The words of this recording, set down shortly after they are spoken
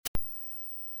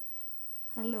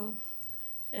Hello.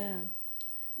 Uh,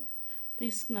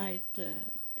 this night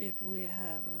did we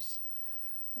have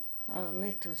a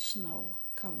little snow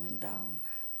coming down.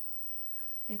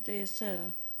 It is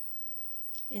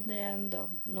in the end of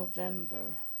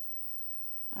November.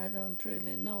 I don't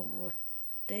really know what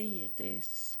day it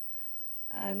is.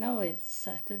 I know it's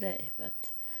Saturday, but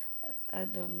I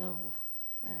don't know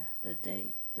the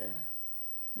date.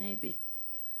 Maybe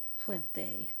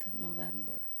 28th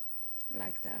November,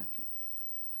 like that.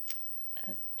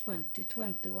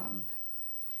 2021.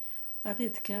 But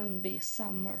it can be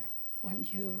summer when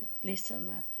you listen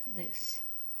at this,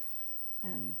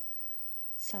 and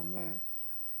summer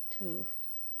to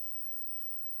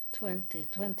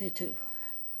 2022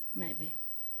 maybe.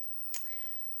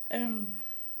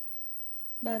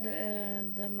 But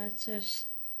the message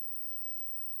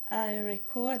I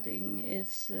recording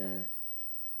is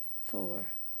for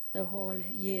the whole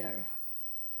year,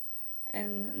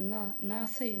 and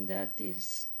nothing that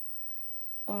is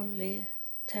only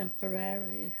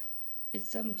temporary. It's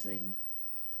something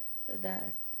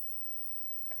that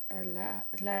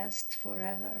lasts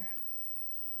forever.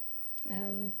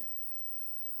 And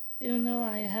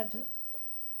I have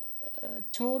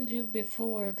told you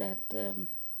before that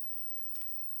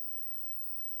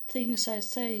things I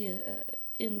say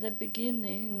in the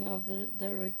beginning of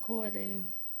the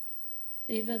recording,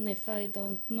 even if I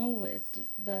don't know it,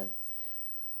 but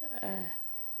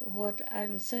what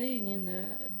I'm saying in the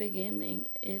beginning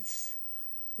is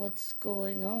what's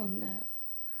going on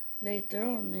later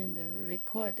on in the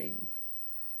recording,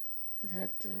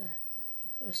 that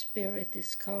a spirit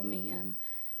is coming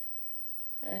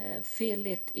and fill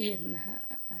it in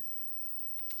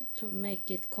to make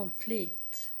it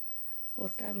complete,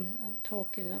 what I'm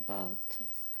talking about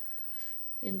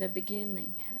in the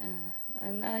beginning.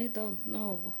 And I don't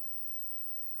know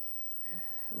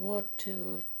what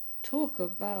to talk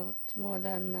about more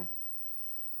than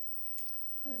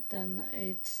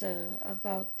it's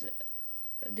about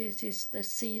this is the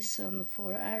season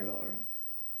for error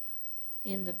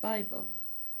in the Bible.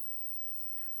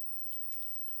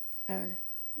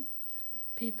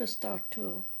 People start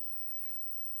to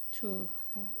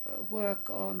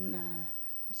work on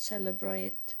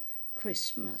celebrate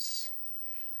Christmas.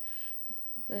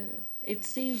 It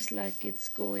seems like it's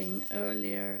going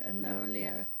earlier and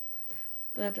earlier,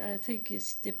 but I think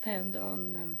it's depend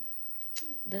on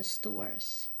the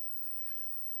stores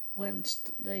when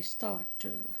they start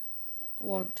to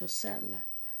want to sell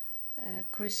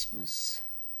Christmas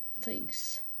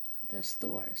things. The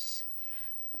stores,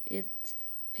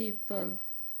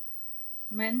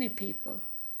 many people,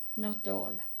 not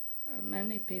all,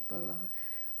 many people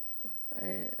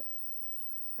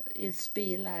it's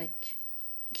be like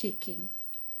kicking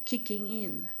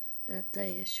in that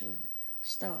they should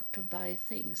start to buy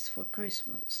things for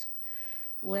Christmas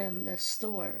when the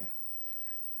store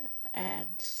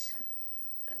ads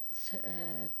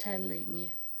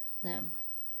telling them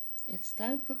it's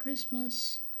time for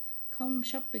Christmas, come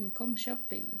shopping,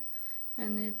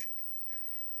 and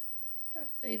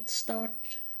it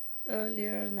start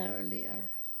earlier and earlier.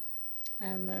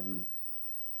 And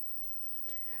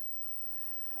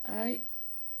I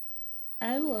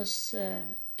was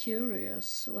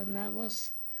curious when I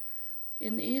was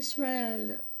in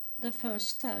Israel the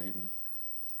first time.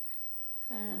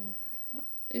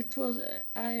 It was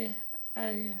I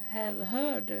have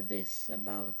heard this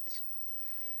about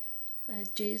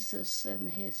Jesus and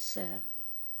his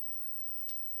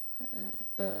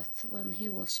birth when he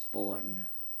was born,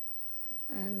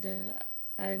 and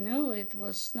I know it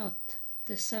was not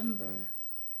December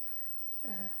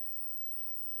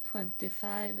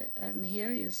 25, and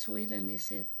here in Sweden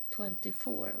is it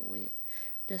 24.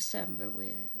 December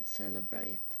we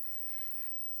celebrate,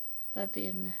 but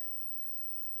in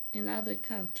other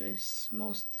countries,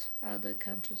 most other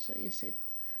countries, is it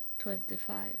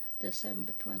 25,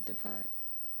 December 25.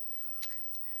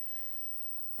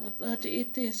 But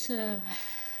it is,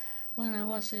 when I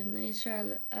was in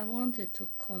Israel, I wanted to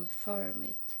confirm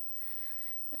it,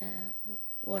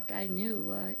 what I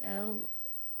knew.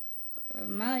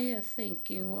 My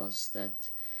thinking was that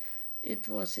it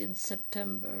was in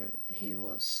September he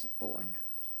was born.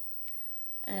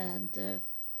 And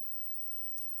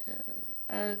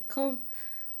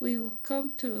we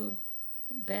come to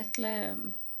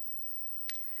Bethlehem,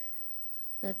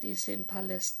 that is in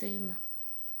Palestine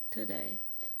today,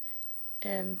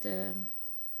 and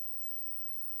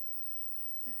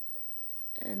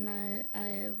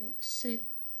I sit.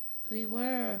 We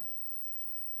were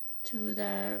to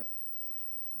there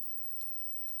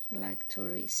like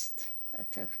tourist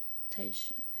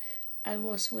attraction. I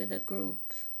was with a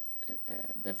group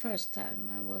the first time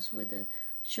I was with a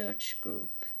church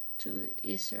group to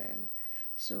Israel,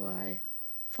 so I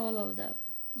followed them,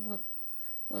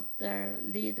 what their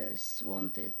leaders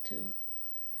wanted to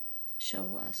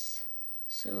show us.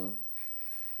 So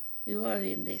we were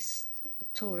in this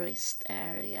tourist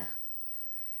area.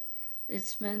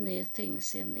 It's many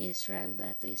things in Israel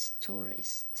that is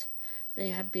tourist. They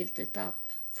have built it up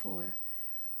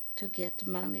to get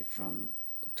money from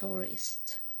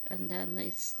tourists, and then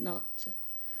it's not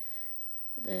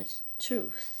the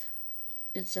truth.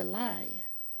 It's a lie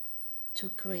to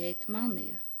create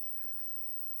money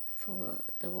for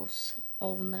those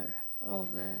owner of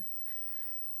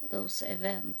those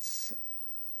events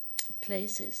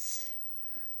places.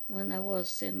 When I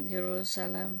was in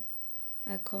Jerusalem,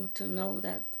 I come to know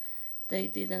that they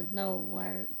didn't know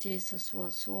where Jesus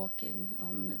was walking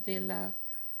on Villa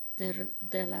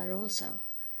de la Rosa,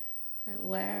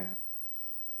 where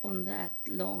on that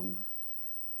long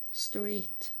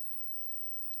street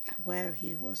where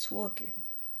he was walking.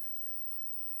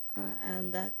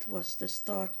 And that was the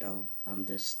start of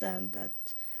understand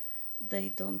that they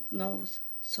don't know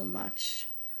so much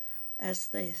as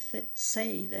they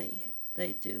say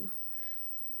they do,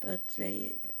 but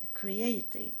they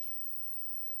create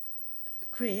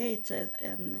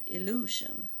an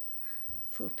illusion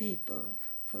for people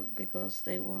because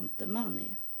they want the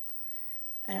money.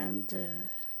 And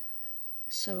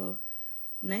so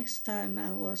next time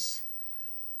I was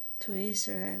to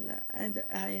Israel, and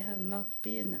I have not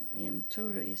been in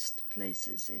tourist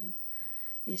places in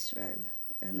Israel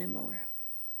anymore.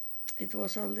 It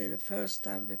was only the first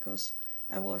time because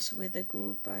I was with a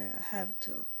group. I have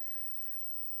to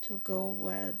go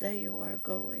where they were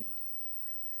going,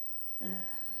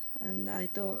 and I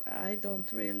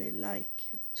don't really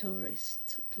like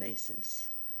tourist places.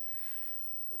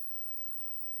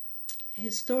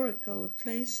 Historical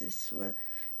places where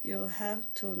you have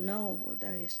to know the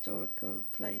historical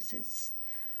places.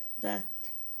 That,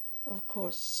 of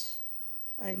course,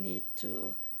 I need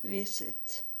to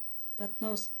visit, but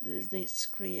not these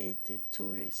created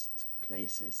tourist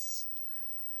places,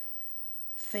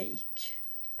 fake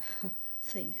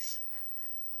things.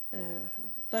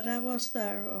 But I was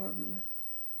there on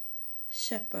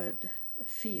Shepherd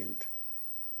Field,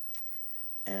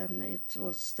 and it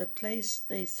was the place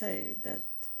they say that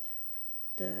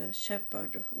the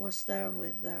shepherd was there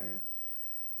with their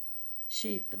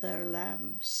sheep, their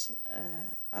lambs,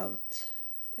 out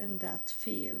in that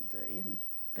field in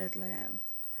Bethlehem,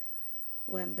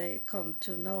 when they come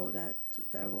to know that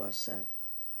there was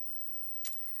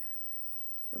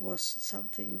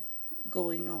something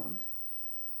going on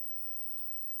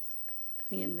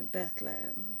in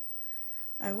Bethlehem.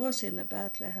 I was in the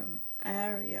Bethlehem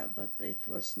area, but it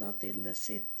was not in the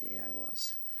city. I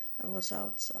was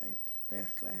outside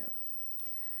Bethlehem,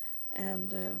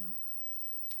 and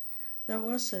there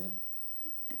was a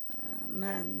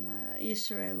man,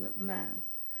 Israel man,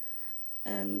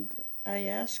 and I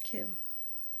asked him,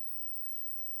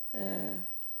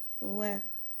 where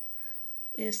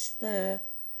is the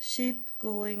sheep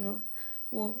going?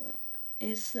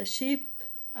 Is the sheep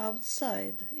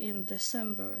outside in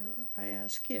December? I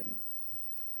asked him,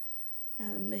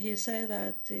 and he said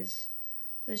that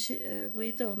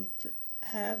we don't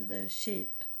have the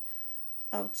sheep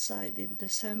outside in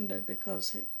December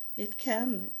because it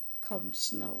can come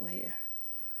snow here.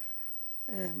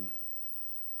 And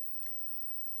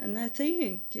I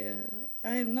think,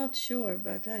 I'm not sure,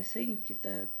 but I think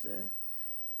that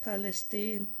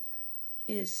Palestine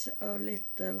is a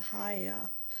little high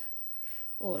up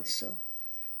also.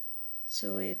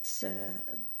 So it's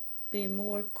be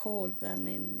more cold than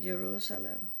in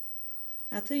Jerusalem.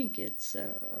 I think it's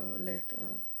a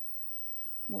little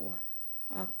more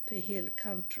up a hill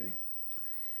country.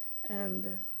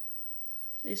 And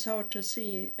it's hard to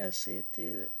see as it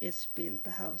is built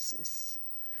houses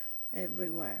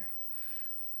everywhere.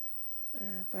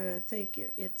 But I think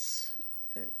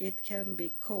it can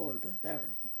be cold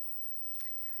there.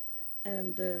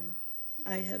 And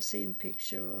I have seen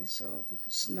pictures also of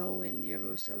snow in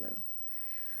Jerusalem.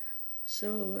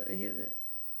 So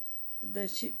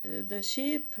the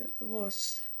sheep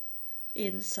was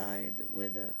inside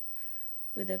with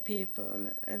the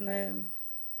people, and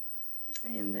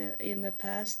in the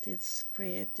past it's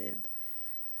created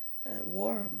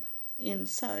warm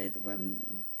inside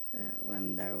when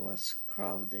there was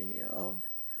crowd of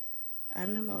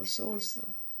animals also.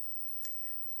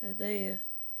 They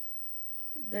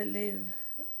live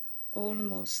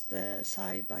almost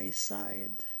side by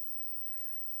side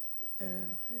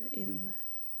in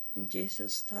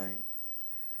Jesus' time.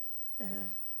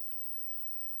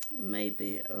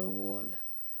 Maybe a wall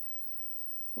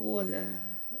all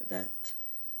that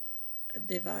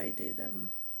divided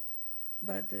them.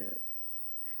 But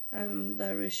I'm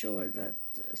very sure that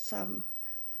some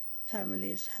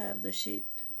families have the sheep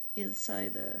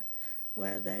inside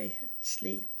where they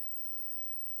sleep,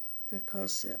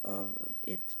 because of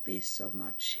it be so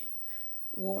much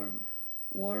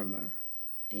warmer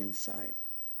inside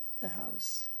the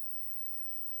house.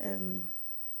 And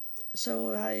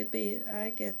so I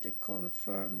get to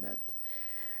confirm that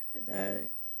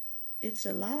it's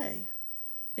a lie,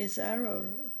 it's error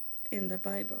in the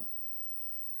Bible,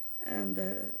 and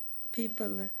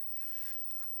people,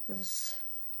 those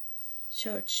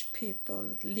church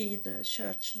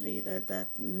leader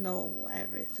that know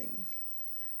everything.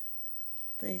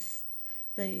 They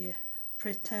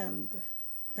pretend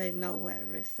they know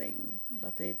everything,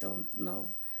 but they don't know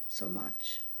so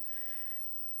much.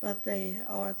 But they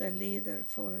are the leader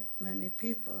for many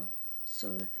people,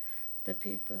 so the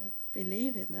people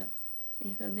believe in them.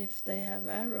 Even if they have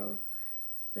error,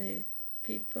 the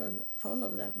people follow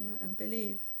them and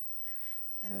believe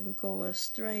and go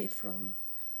astray from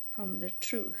the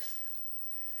truth.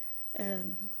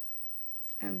 And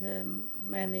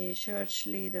many church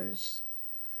leaders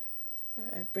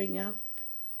bring up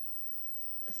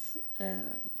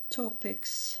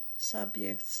topics,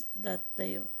 subjects that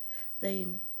they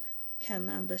can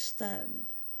understand,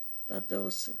 but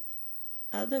those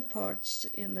other parts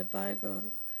in the Bible,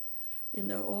 in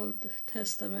the Old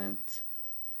Testament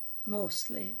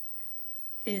mostly,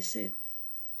 is it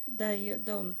they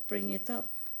don't bring it up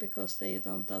because they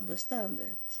don't understand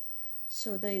it,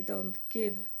 so they don't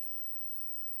give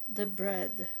the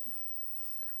bread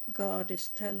God is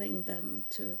telling them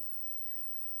to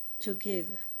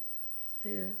give.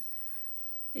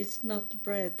 It's not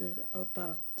bread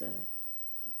about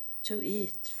to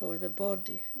eat for the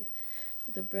body.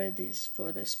 The bread is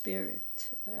for the spirit,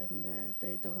 and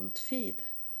they don't feed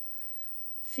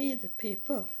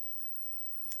people.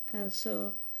 And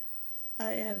so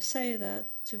I have said that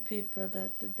to people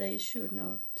that they should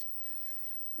not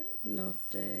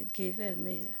give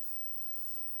any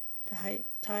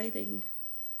tithing.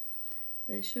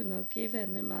 They should not give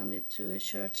any money to a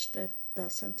church that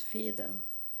doesn't feed them,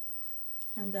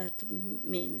 and that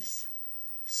means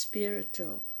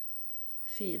spiritual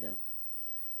feed them.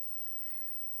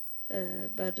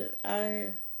 But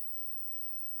I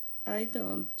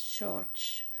don't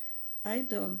charge. I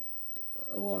don't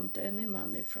want any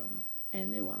money from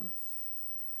anyone,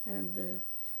 and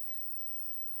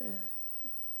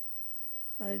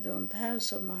I don't have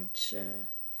so much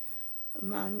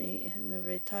money in the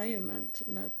retirement,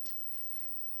 but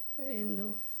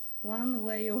in one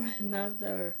way or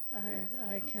another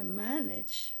I can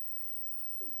manage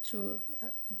to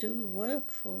do work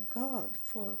for God.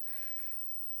 For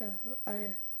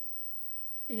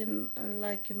in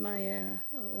like my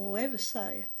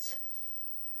website,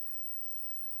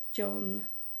 John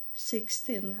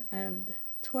 16 and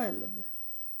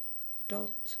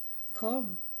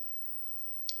 12.com.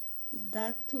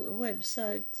 That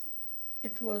website,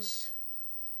 it was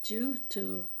due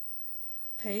to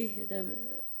pay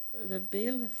the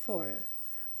bill for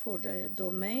the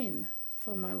domain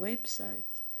for my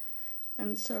website,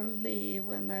 and suddenly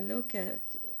when I look at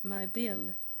my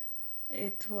bill,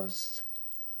 it was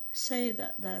say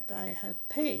that I have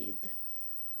paid,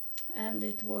 and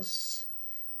it was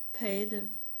paid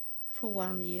for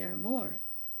 1 year more.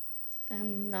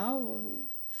 And now,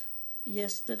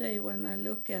 yesterday when I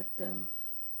look at them,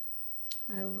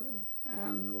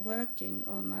 I'm working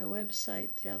on my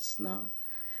website just now,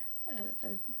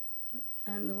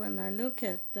 and when I look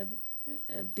at the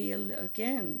bill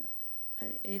again,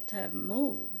 it have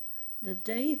moved the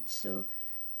date, so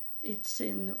it's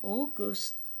in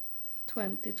August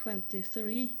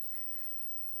 2023,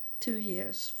 2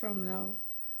 years from now,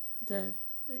 that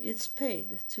it's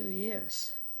paid 2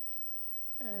 years.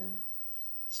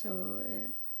 So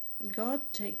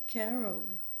God take care of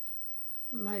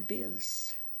my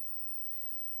bills,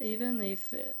 even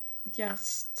if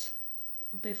just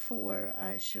before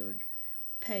I should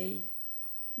pay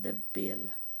the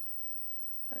bill,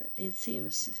 it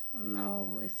seems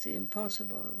no, it's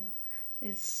impossible.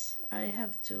 I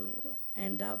have to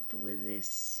end up with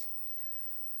these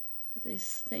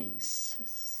things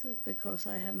because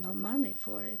I have no money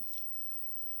for it.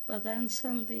 But then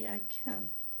suddenly I can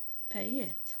pay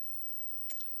it.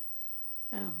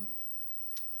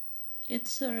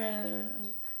 It's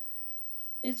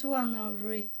one of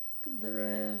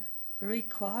the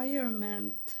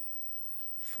requirement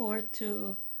for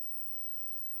to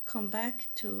come back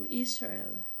to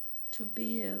Israel, to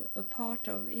be a part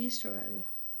of Israel,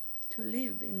 to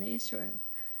live in Israel.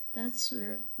 That's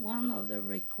one of the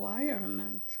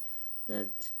requirements,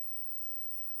 that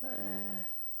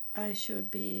I should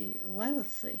be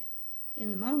wealthy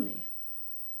in money.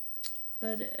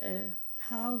 But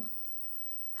how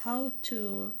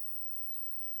to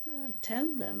tell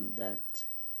them that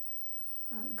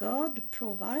God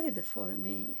provide for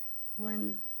me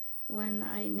when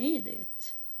I need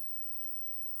it?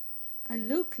 I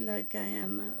look like I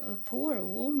am a poor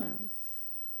woman,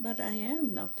 but I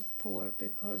am not poor,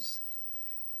 because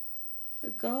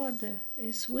God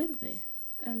is with me,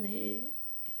 and He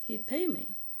pay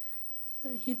me.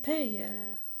 He pay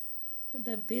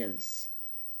the bills,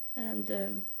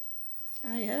 and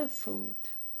I have food.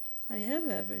 I have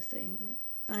everything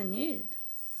I need.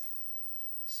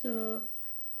 So,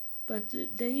 but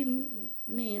they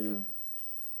mean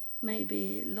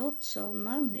maybe lots of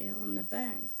money on the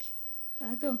bank.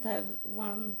 I don't have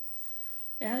one.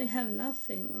 I have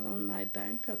nothing on my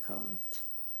bank account.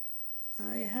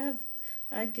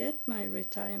 I get my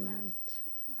retirement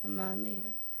money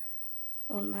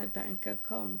on my bank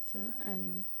account,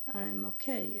 and I'm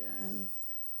okay. And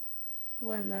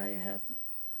when I have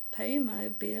pay my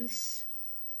bills,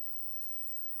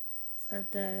 and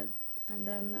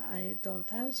then I don't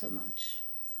have so much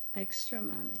extra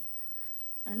money.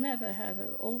 I never have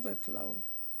an overflow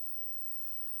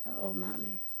of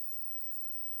money,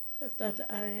 but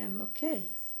I am okay.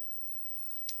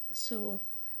 So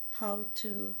how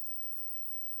to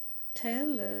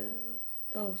tell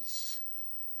those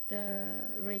the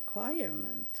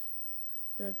requirement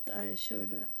that I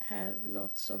should have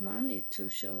lots of money to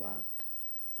show up?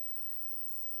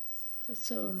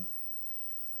 So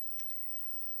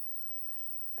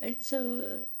it's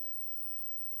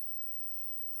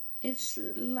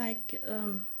like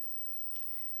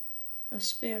a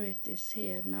spirit is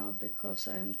here now, because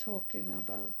I'm talking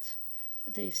about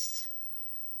this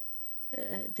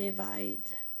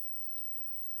divide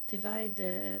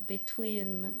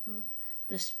between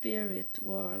the spirit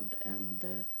world and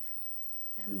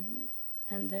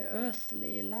the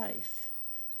earthly life.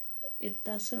 It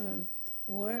doesn't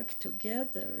work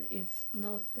together if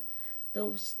not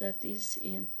those that is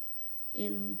in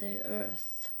the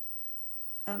earth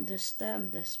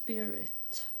understand the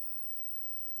spirit.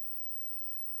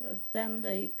 Then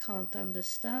they can't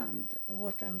understand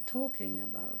what I'm talking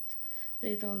about.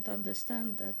 They don't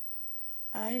understand that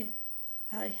I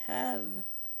have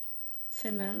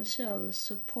financial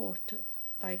support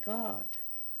by God,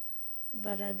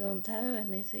 but I don't have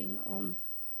anything on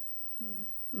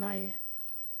my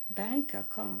bank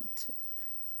account.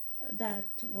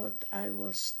 That what I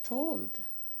was told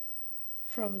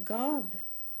from God,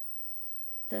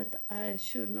 that I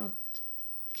should not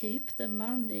keep the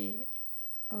money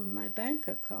on my bank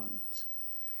account.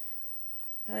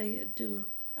 I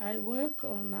work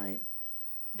on my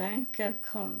bank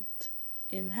account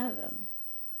in heaven.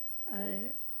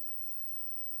 I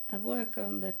work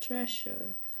on the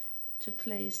treasure to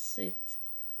place it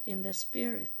in the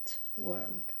spirit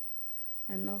world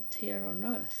and not here on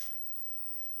earth.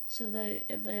 So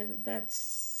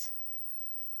that's,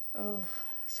 oh,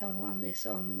 someone is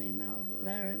on me now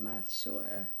very much. So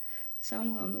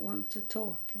someone want to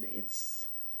talk.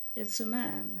 It's a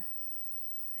man.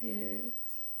 He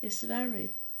is very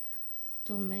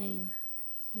domaining.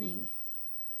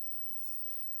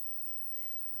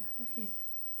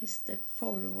 He's the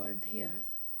forward here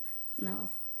now.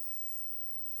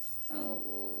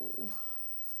 Oh,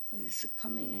 he's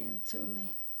coming into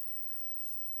me.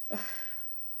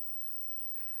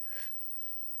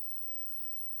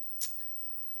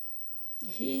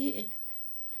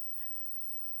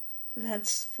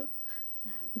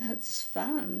 That's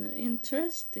fun,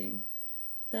 interesting.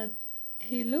 That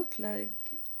he looked like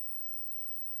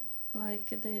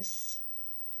this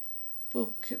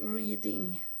book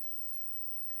reading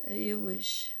a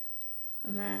Jewish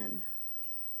man.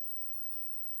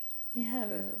 He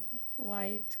have a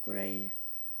white gray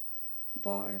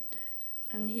beard,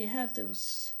 and he have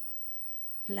those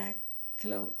black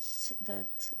clothes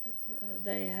that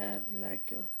they have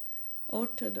like a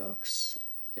Orthodox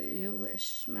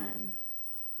Jewish man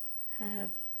have.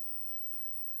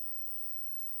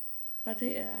 But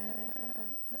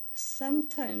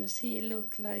sometimes he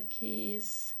look like he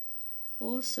is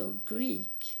also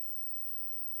Greek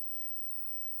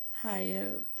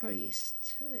higher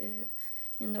priest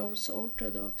in those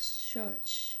Orthodox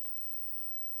church.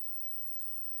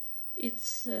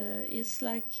 It's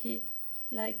like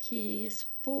he is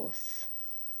both,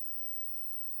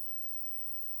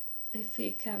 if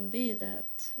he can be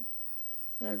that,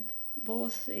 but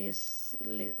both is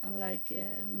like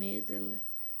Middle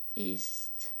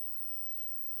East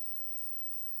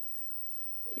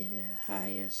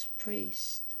highest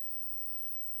priest.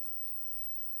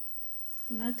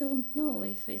 And I don't know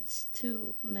if it's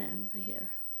two men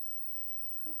here,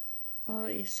 or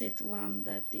is it one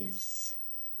that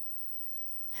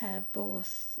have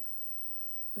both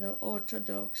the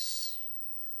Orthodox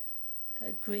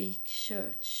Greek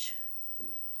Church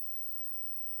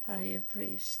higher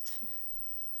priest.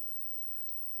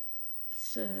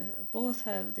 Both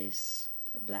have these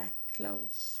black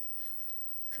clothes,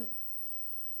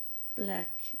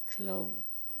 black cloth.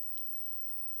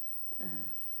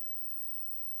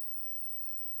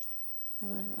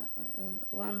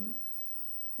 One,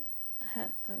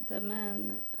 the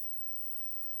man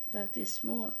that is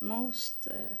most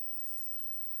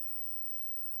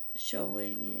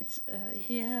showing it,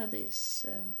 he had this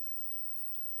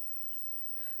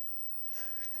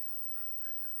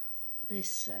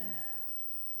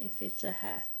if it's a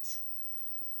hat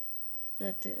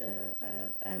that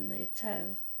and it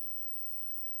have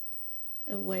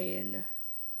a whale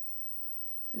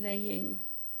laying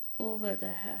over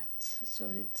the hat,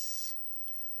 so it's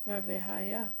very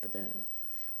high up, the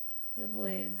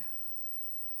whale,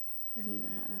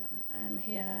 and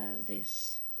he have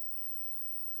this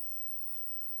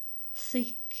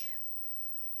thick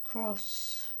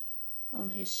cross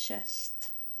on his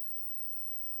chest.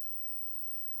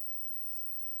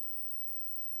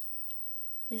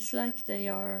 It's like they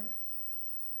are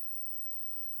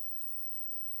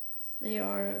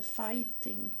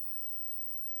fighting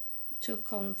to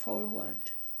come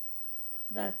forward.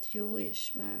 That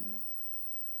Jewish man,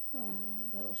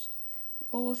 those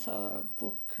both are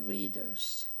book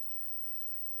readers,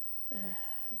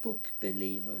 book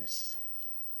believers,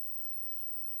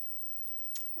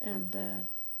 and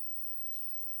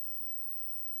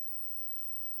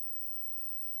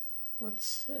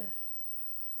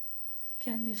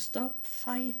can you stop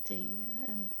fighting,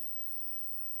 and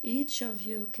each of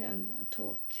you can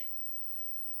talk.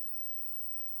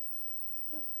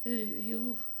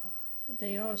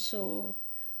 They are so,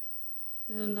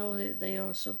 they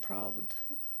are so proud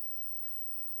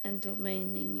and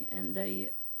domining, and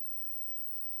they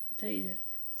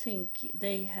think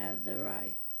they have the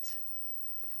right,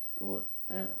 or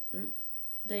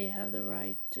they have the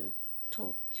right to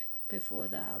talk before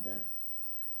the other.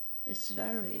 It's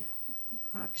very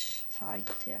much fight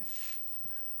here,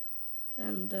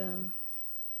 and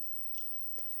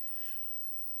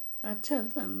I tell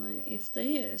them if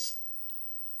they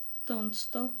don't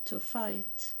stop to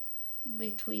fight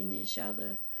between each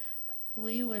other,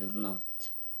 we will not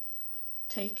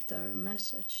take their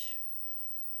message.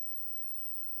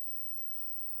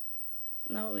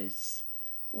 Now it's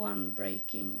one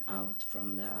breaking out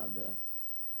from the other,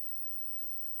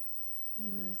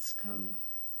 and it's coming.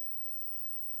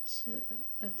 So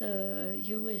the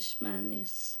Jewish man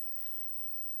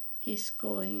he's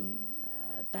going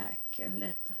back and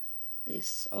let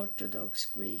this Orthodox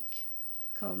Greek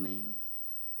coming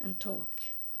and talk,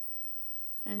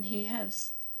 and he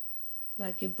has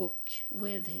like a book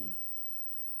with him,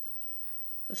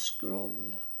 a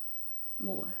scroll,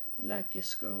 more like a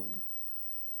scroll,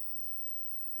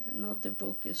 not a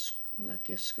book, is like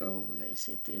a scroll, is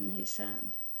it in his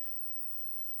hand,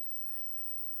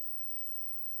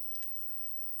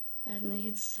 and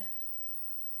he's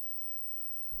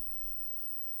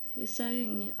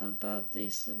saying about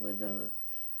this with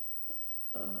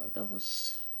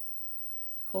those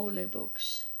holy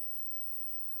books.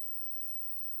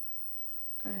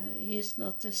 He's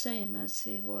not the same as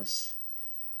he was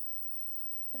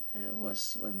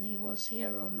when he was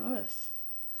here on earth.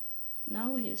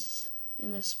 Now he's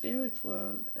in the spirit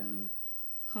world and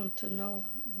come to know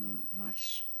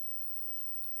much.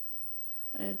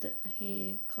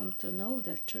 He come to know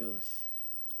the truth.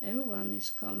 Everyone is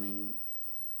coming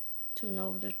to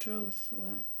know the truth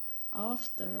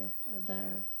after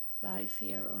their life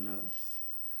here on earth.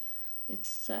 It's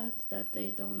sad that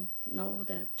they don't know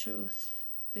the truth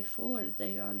before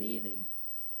they are leaving.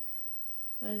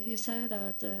 But he said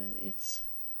that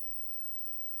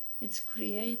it's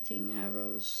creating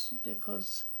errors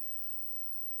because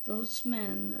those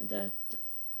men that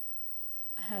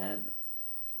have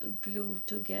glued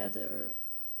together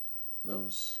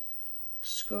those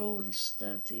scrolls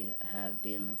that have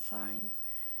been found,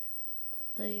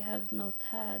 they have not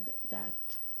had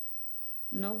that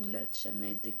knowledge and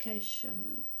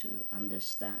education to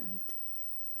understand,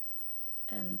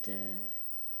 and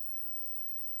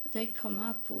they come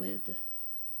up with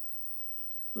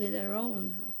their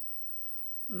own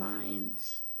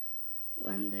minds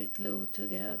when they glue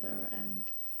together,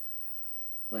 and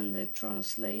when they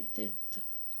translate it,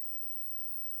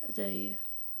 they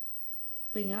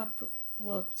bring up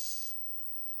what's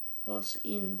was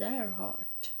in their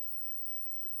heart,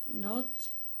 not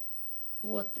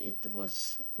what it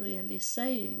was really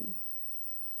say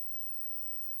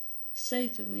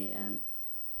to me. And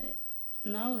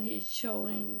now he's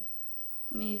showing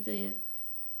me the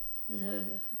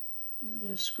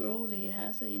scroll he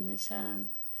has in his hand.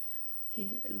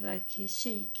 He's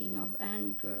shaking of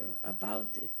anger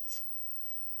about it.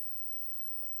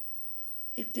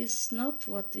 It is not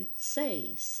what it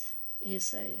says.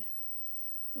 He's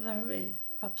very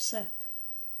upset.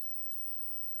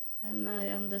 And I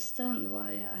understand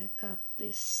why I got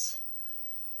this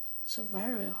so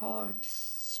very hard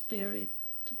spirit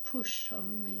to push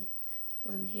on me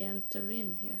when he entered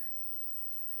in here,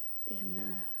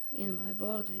 in my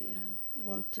body, and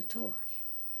want to talk.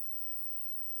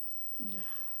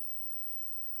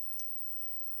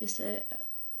 He said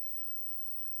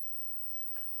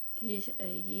he's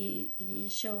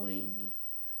showing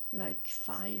like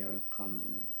fire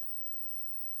coming.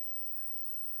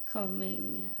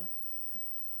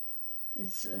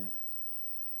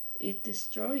 It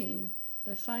destroying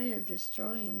the fire,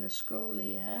 destroying the scroll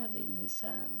he have in his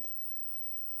hand.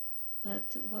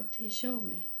 That's what he showed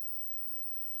me.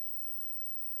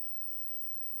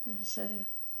 And so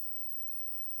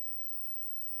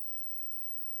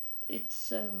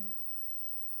it's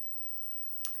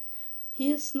he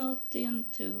is not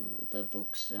into the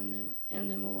books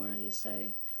anymore. He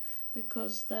say,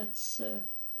 because that's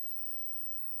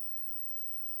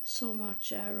so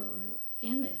much error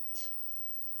in it.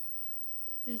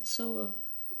 It's so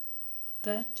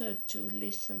better to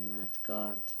listen at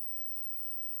God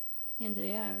in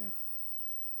the air.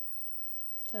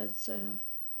 That's it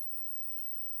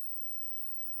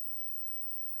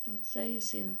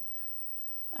says in,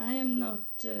 I am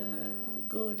not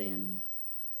good in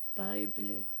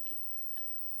Bible,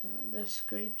 the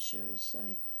scriptures,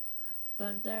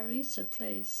 but there is a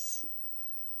place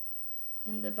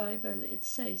in the Bible it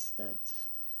says that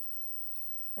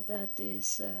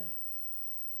is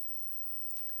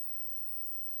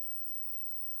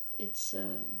it's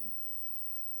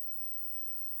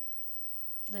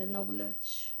the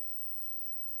knowledge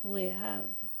we have.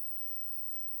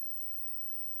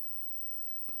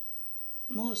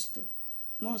 Most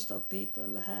of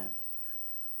people have.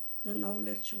 The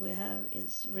knowledge we have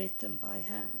is written by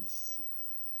hands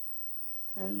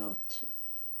and not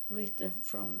written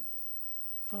from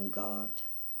God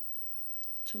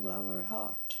to our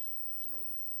heart.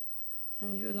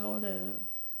 And you know, the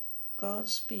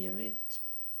God's Spirit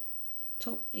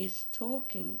is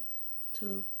talking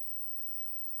to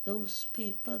those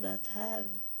people that have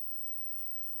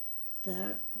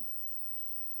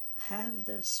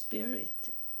the Spirit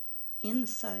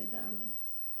inside them.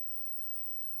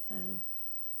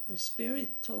 The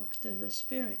Spirit talk to the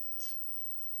Spirit.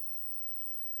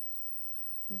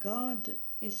 God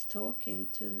is talking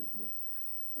to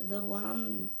the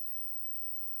one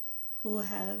who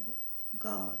have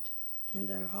God in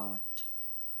their heart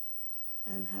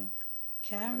and have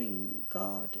carrying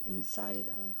God inside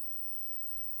them.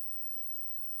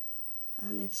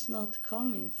 And it's not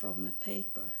coming from a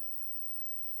paper.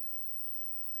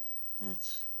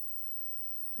 That's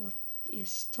what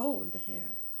is told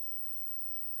here.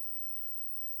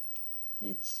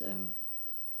 It's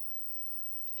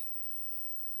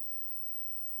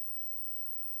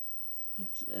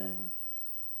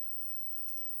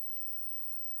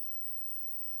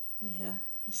yeah,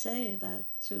 he say that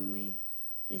to me,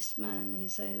 this man. He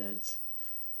say that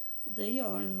they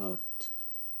are not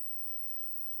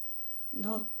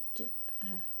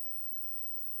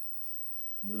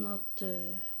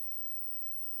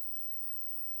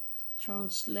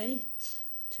translate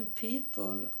to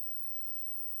people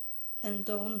and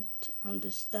don't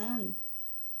understand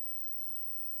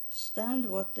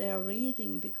what they are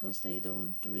reading because they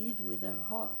don't read with their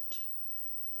heart.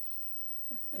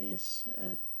 It's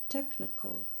a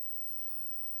technical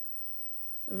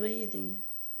reading,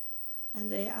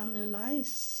 and they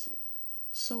analyze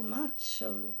so much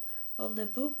of the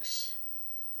books,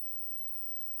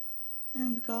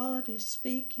 and God is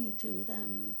speaking to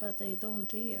them, but they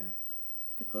don't hear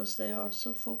because they are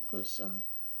so focused on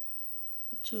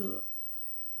to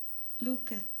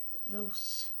look at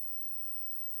those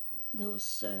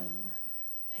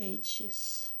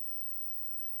pages,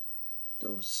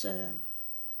 those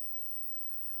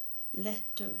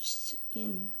letters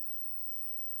in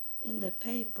the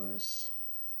papers.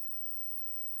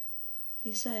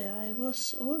 He said, I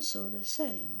was also the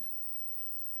same.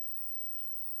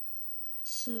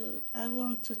 So I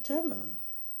want to tell them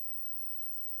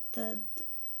that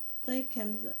they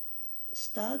can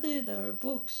study their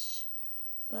books,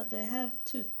 but they have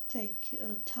to take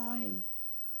time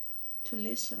to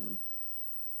listen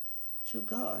to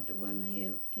God when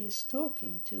He is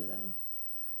talking to them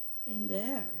in the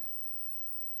air.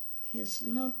 He's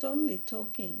not only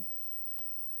talking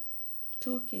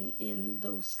in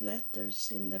those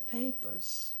letters in the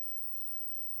papers.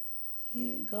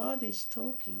 God is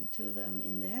talking to them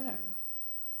in the air,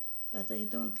 but they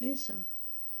don't listen.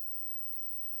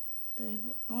 They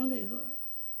only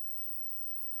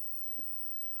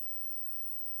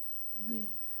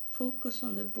focus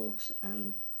on the books,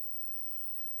 and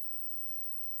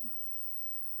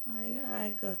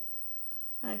I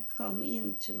come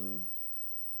into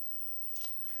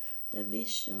the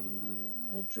vision,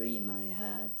 a dream I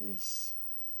had is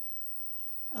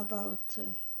about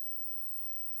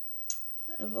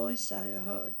a voice I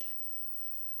heard,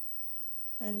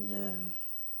 and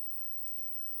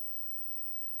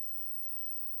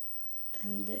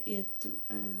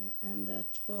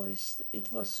that voice,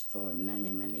 it was for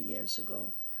many years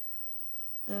ago,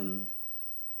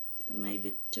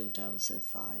 maybe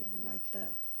 2005, like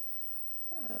that,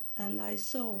 and I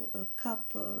saw a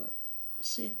couple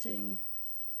sitting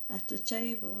at the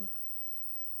table,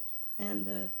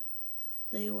 and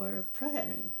they were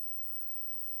praying,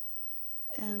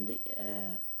 and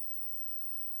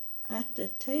at the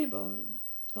table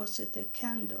was it a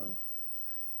candle,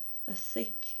 a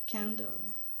thick candle,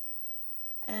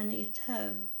 and it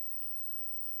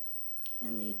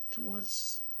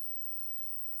was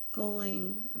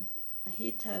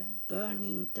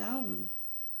burning down,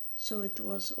 so it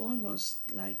was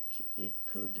almost like it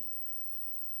could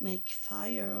make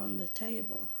fire on the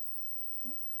table.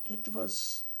 It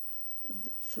was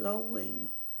flowing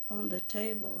on the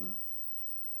table,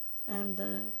 and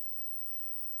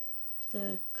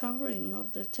the covering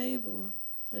of the table,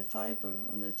 the fiber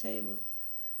on the table,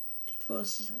 it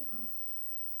was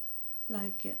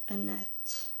like a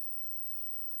net,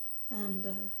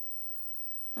 and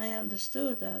I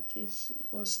understood that it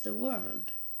was the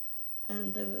world,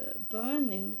 and the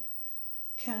burning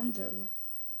candle,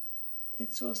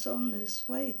 it was on its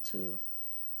way to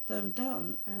burn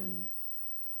down and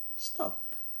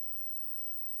stop.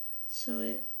 So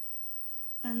it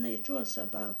was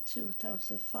about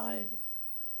 2005,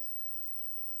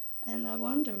 and I'm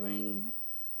wondering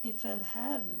if I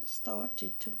have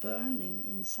started to burning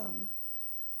in some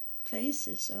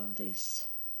places of this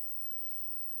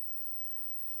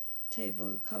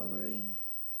table covering,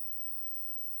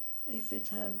 if it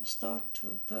have started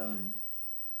to burn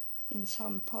in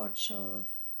some parts of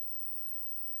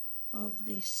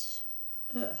this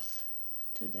earth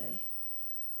today,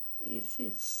 if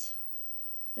it's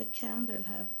the candle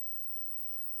have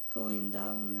going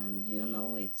down, and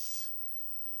it's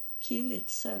kill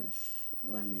itself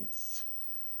when it's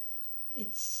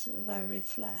very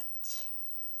flat,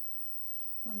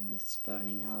 when it's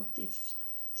burning out. If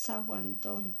someone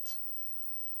don't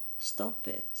stop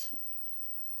it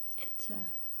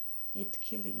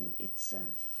killing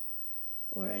itself,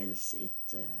 or else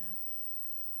it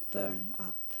burn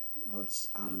up what's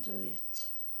under it.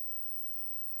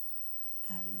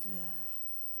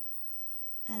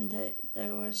 And they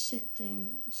were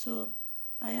sitting, so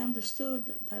I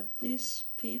understood that these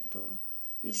people,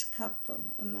 this couple,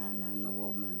 a man and a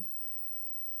woman,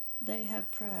 they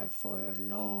had prayer for a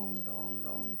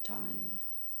long time.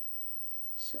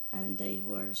 So, and they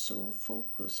were so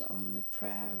focused on the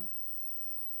prayer,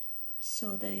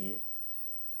 so they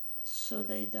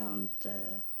don't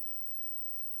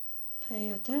pay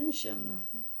attention,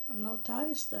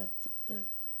 notice that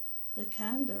the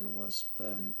candle was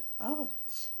burned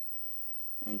out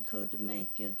and could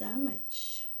make a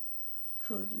damage,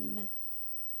 could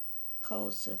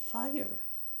cause a fire.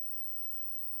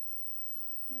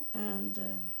 And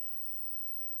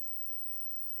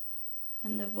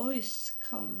the voice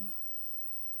come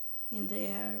in the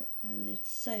air, and it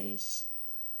says,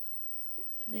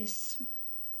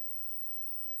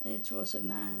 it was a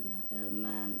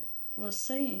man was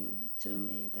saying to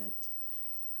me that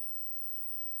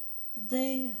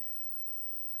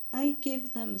I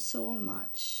give them so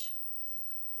much,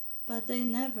 but they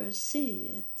never see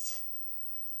it.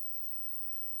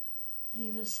 He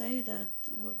will say that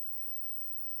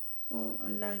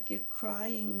like a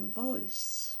crying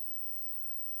voice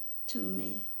to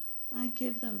me. I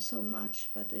give them so much,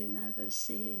 but they never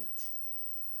see it.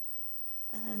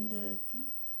 And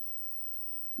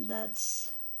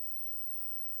that's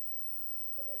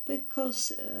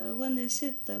because when they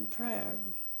sit in prayer,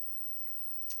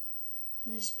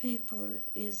 these people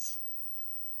it's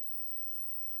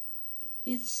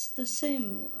the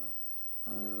same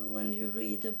when you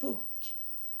read a book.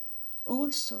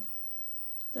 Also,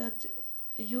 that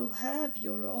you have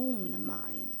your own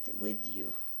mind with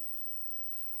you.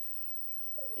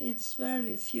 it's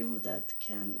very few that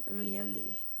can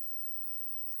really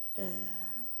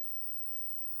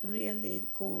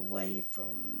go away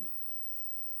from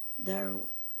their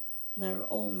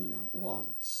own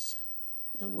wants,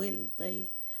 the will,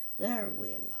 their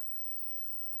will.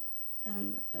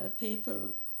 And people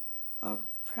are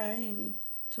praying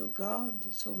to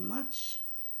God so much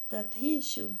that He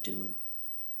should do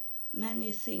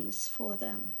many things for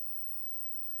them.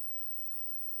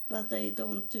 But they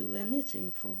don't do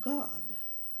anything for God.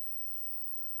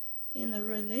 In a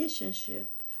relationship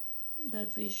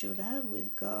that we should have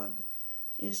with God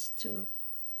is to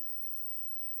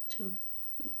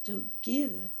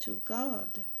give to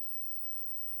God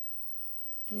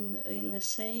in the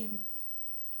same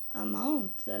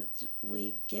amount that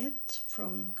we get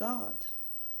from God.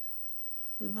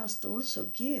 We must also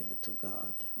give to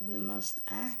God. We must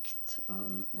act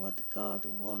on what God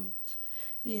wants.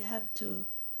 We have to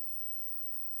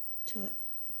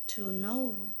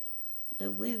know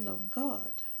the will of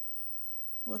God.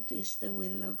 What is the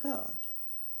will of God?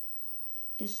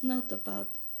 It's not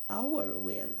about our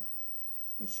will.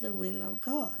 It's the will of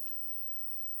God.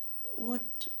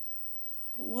 What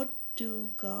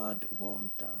do God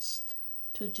want us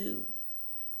to do?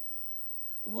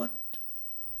 What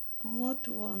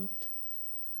want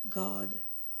God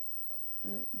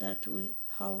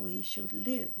how we should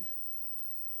live?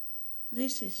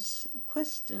 This is a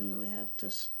question we have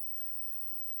to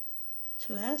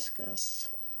ask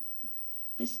us.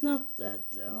 It's not that,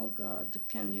 oh God,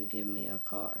 can you give me a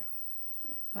car?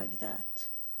 Like that.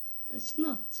 It's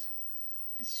not.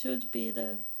 It should be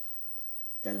the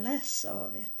less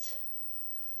of it.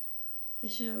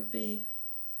 It should be,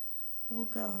 oh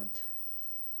God,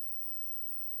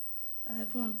 I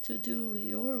want to do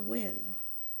your will.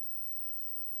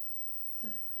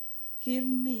 Give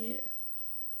me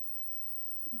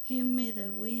the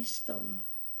wisdom.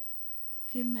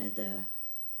 Give me the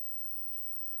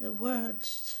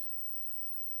words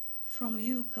from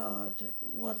you, God,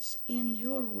 what's in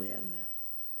your will.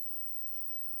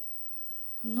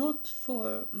 Not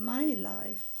for my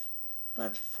life,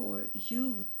 but for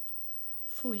you,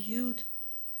 for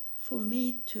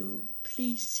me to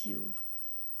please you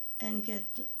and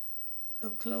get a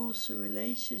close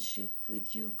relationship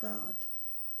with you, God.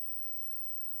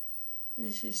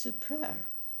 This is a prayer.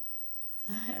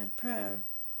 A prayer,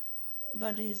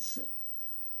 but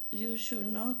you should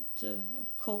not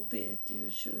copy it. You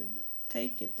should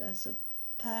take it as a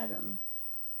pattern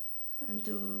and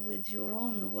do with your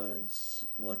own words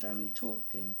what I'm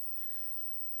talking,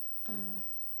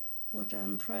 what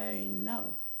I'm praying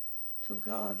now to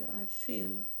God. I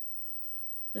feel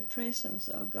the presence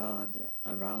of God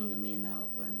around me now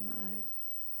when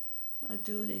I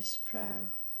do this prayer.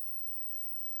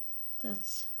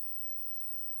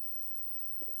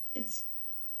 It's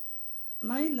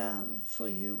my love for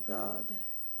you, God,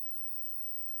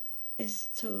 is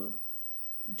to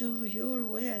do your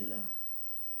will.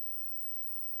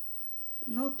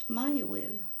 Not my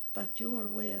will, but your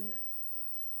will.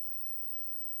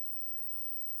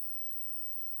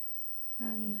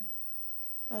 And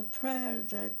a prayer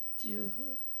that you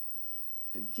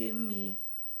give me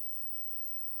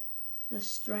the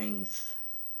strength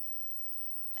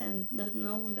and the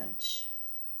knowledge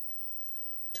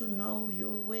to know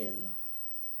your will.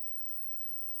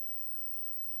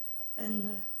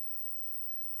 And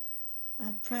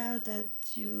a prayer that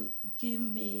you give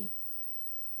me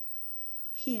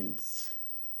hints,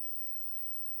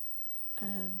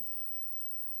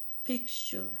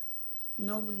 picture,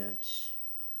 knowledge,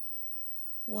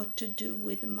 what to do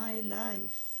with my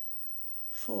life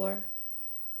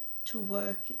to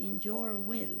work in your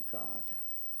will, God.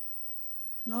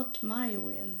 Not my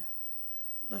will,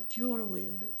 but your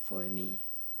will for me.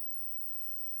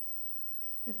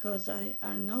 Because I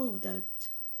know that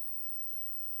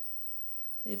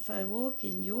if I walk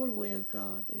in your will,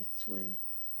 God,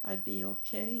 I'll be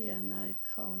okay and I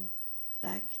come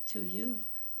back to you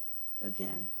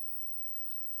again.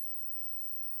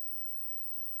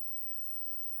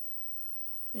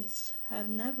 It's have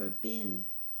never been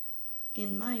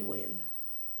in my will.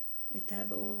 It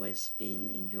have always been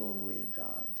in your will,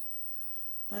 God.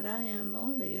 But I am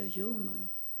only a human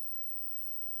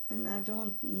and I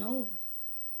don't know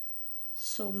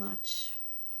so much.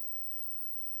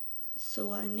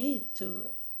 So I need to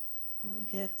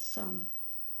get some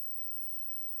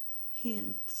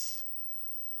hints,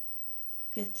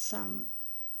 get some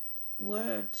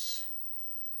words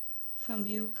from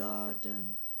you, God,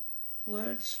 and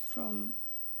words from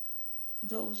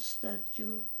those that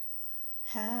you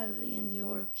have in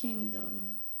your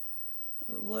kingdom,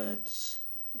 words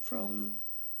from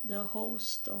the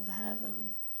host of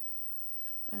heaven,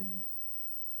 and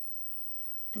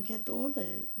get all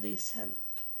this help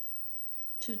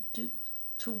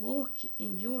to walk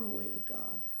in your will,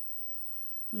 God,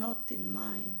 not in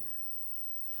mine.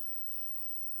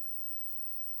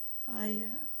 I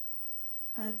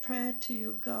pray to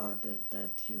you, God,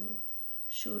 that you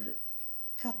should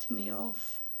cut me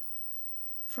off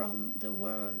from the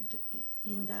world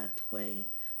in that way,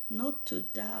 not to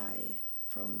die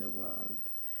from the world,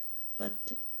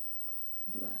 but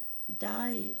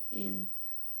die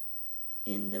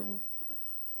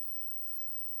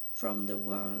from the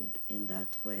world in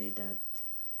that way that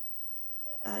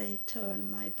I turn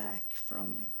my back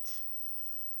from it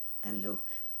and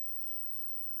look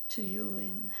to you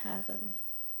in heaven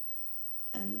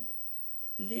and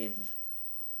live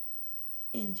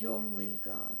in your will,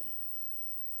 God,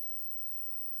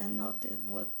 and not in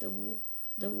what the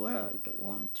world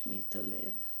wants me to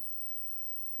live,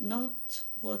 not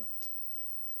what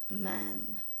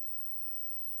man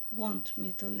wants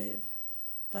me to live,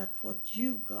 but what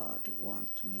you, God,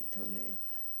 want me to live.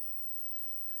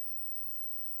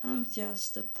 I'm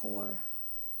just a poor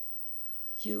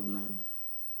human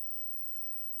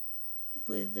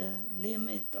with a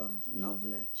limit of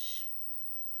knowledge.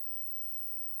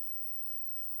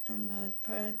 And I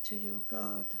pray to you,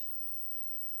 God,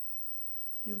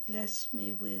 you bless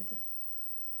me with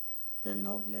the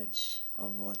knowledge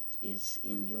of what is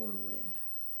in your will.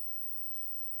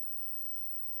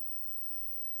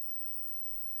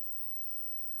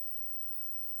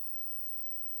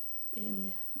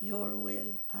 In your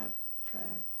will I pray.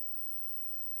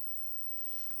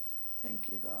 Thank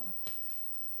you, God.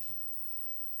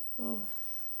 Oh,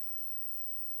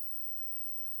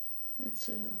 it's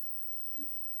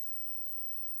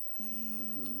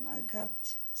I got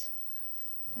it.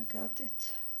 I got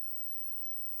it.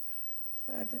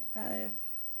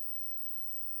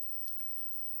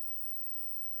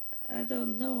 I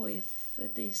don't know if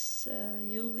this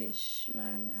Jewish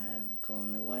man have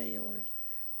gone away or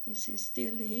is he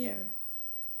still here.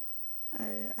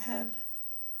 I have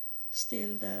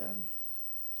still the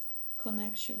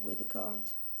connection with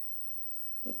God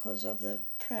because of the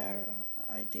prayer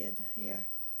I did here.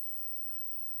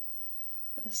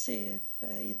 Let's see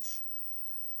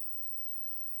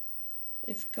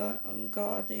if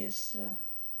God is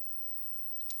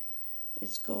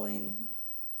going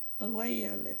away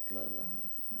a little,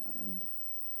 and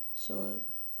so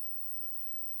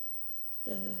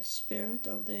the spirit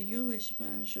of the Jewish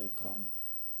man should come.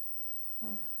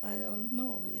 I don't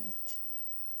know yet,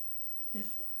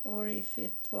 if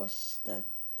it was that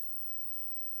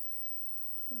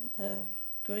the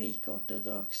Greek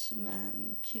Orthodox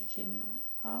man kicked him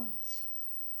out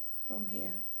from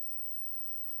here.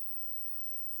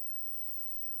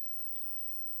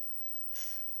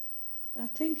 I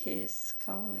think he is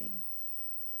coming.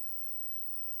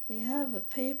 He have a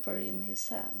paper in his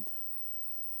hand.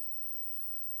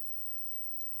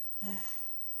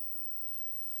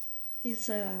 He's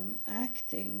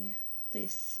acting,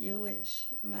 this Jewish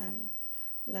man,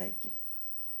 like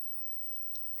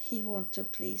he want to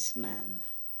please man.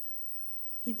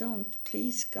 He don't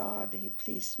please God, he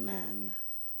please man.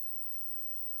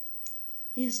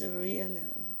 He's a real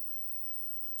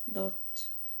not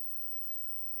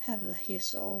have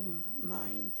his own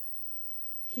mind.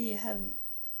 He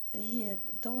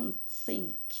don't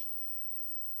think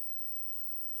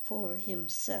for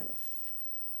himself.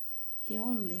 He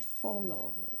only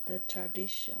follow the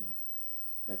tradition,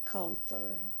 the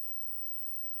culture,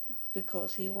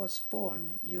 because he was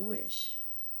born Jewish.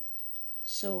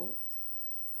 So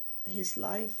his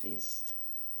life is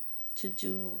to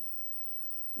do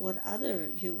what other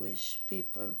Jewish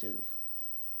people do,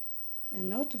 and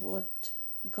not what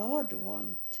God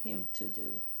wants him to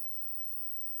do.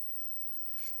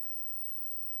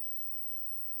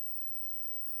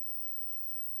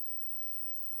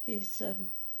 He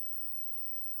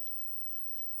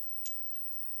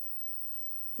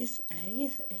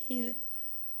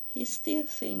still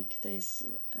think this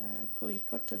Greek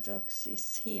Orthodox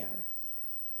is here,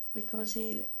 because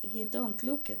he don't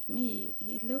look at me.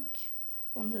 He look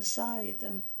on the side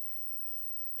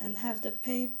and have the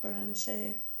paper and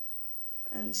say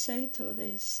to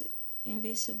this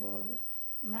invisible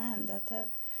man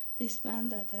this man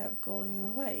that have going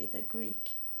away, the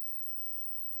Greek,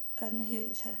 and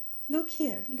he said, look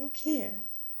here. He look here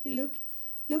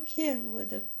with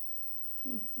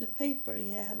the paper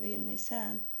he have in his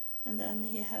hand, and then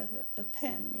he have a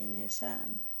pen in his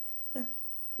hand.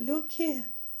 Look here.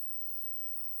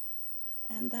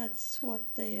 And that's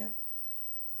what they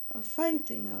are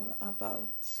fighting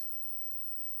about.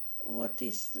 What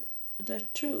is the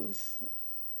truth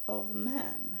of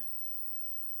man?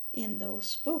 in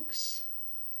those books.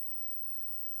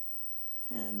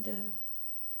 And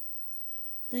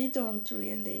they don't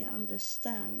really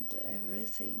understand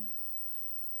everything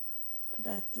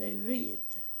that they read.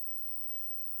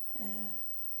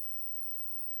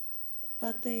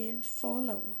 But they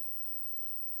follow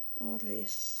all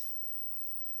these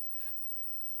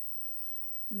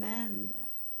men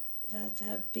that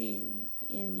have been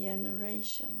in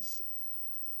generations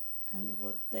and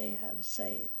what they have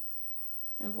said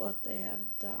and what they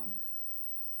have done.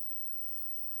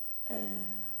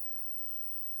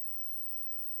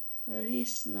 There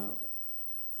is no,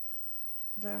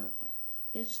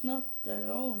 it's not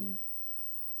their own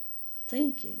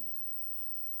thinking.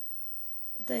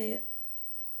 They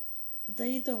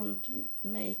don't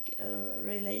make a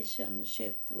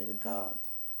relationship with God.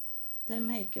 They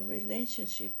make a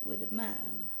relationship with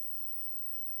man.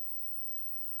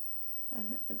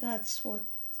 And that's what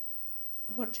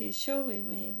he's showing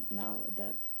me now,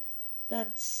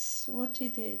 that's what he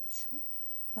did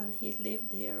when he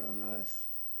lived here on earth.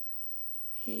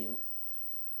 He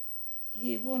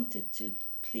wanted to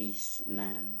please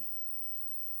man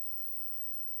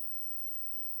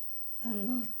and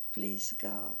not please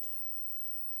God.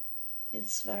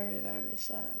 It's very, very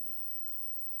sad.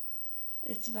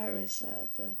 It's very sad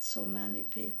that so many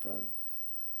people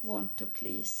want to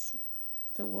please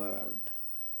the world,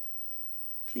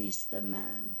 please the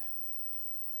man,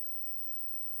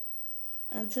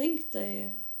 and think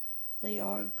they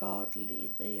are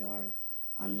godly, they are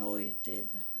anointed,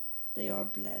 they are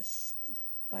blessed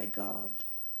by God,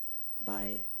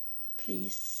 by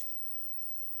please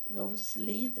those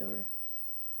leaders.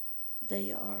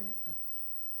 They are,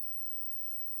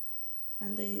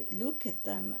 and they look at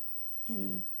them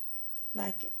in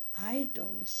like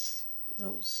idols,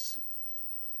 those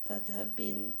that have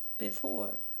been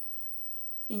before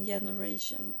in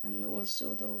generation, and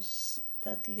also those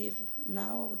that live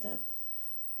now, that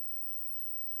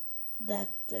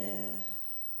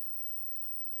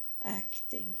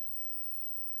acting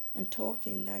and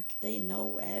talking like they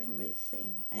know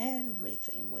everything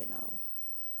we know.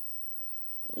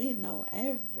 We know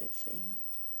everything,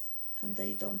 and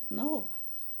they don't know.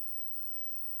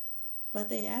 But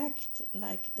they act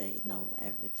like they know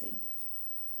everything.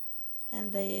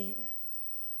 And they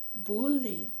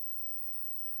bully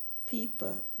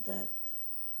people that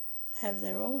have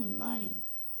their own mind.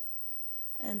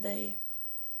 And they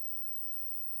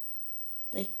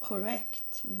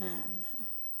correct man,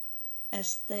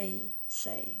 as they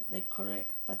say. They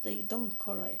correct, but they don't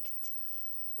correct.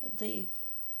 They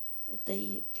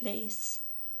place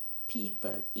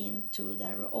people into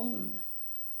their own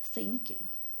thinking.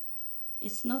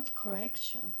 It's not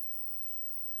correction.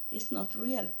 It's not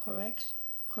real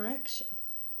correction.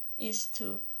 It's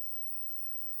to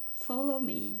follow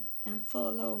me and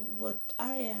follow what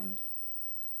I am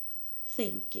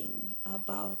thinking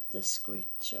about the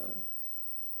scripture,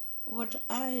 what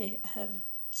I have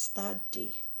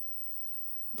studied.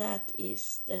 That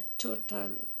is the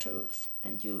total truth,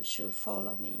 and you should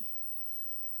follow me.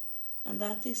 And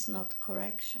that is not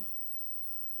correction.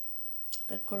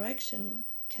 The correction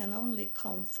can only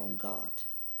come from God.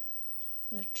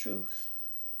 The truth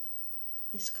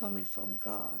is coming from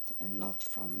God and not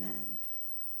from man.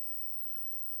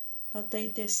 But they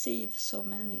deceive so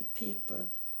many people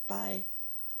by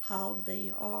how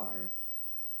they are.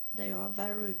 They are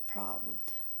very proud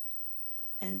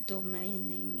and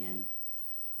domineering and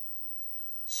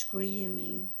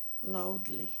screaming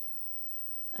loudly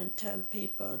and tell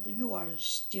people, you are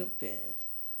stupid,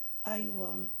 I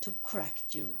want to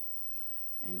correct you,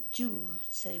 and you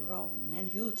say wrong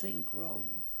and you think wrong.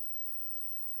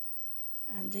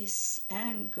 And this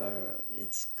anger,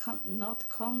 it's not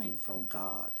coming from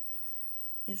God,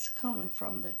 it's coming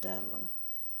from the devil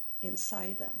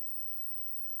inside them.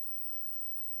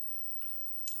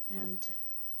 And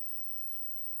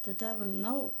the devil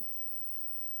knows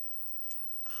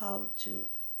how to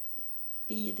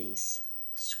be this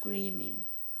screaming,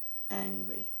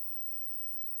 angry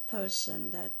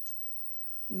person that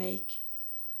make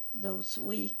those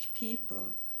weak people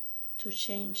to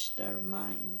change their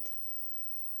mind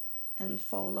and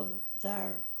follow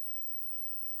their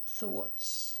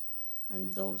thoughts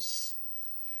and those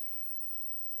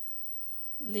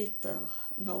little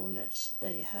knowledge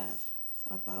they have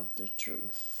about the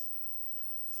truth.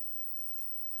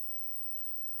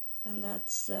 And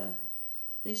that's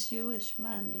this Jewish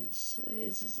man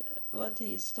is what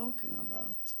he is talking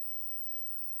about.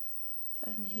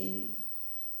 And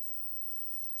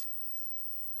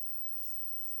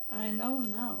I know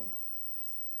now,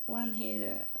 when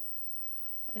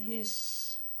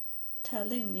he's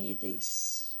telling me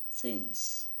these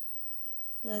things,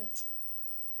 that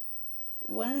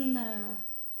when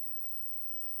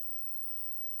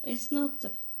it's not,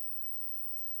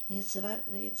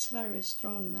 it's very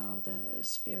strong now, the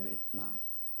spirit now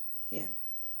here.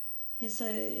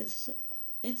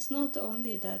 It's not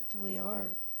only that we are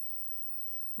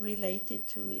related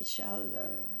to each other,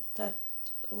 that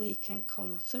we can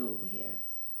come through here,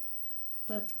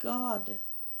 but God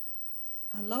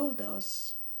allowed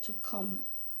us to come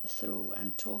through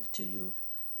and talk to you,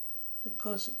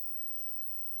 because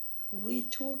we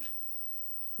tell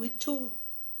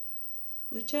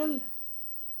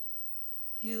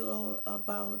you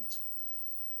about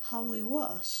how we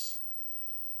was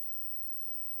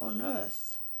on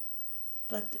earth,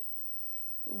 but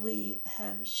we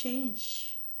have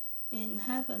changed. In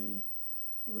heaven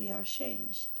we are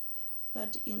changed,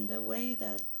 but in the way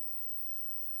that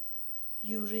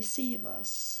you receive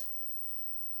us,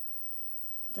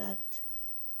 that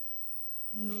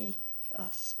make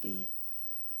us be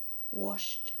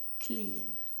washed clean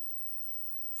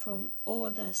from all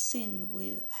the sin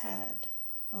we had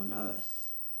on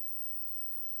earth.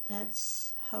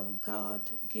 That's how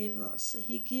God gave us.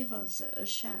 He gave us a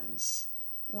chance,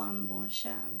 one more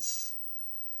chance,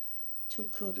 to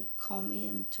could come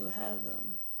into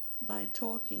heaven by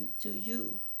talking to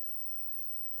you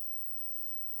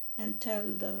and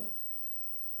tell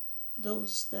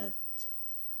those that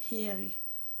hear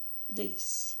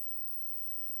this,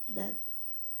 that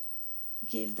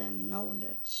give them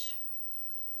knowledge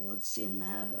what's in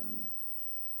heaven.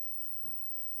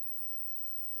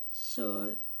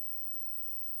 So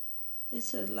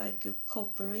it's like a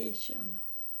cooperation,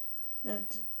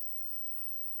 that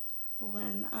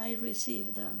when I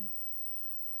receive them,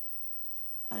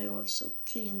 I also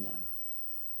clean them.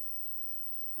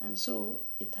 And so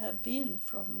it have been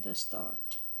from the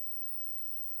start.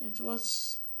 It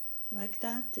was like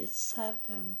that. It's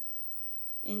happened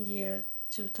in year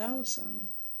 2000,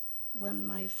 when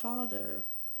my father,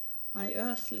 my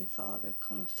earthly father,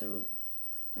 come through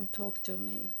and talked to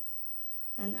me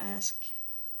and asked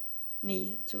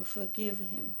me to forgive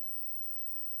him.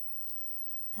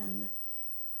 And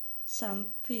some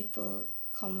people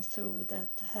come through that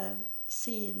have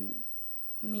seen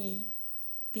me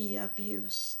be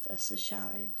abused as a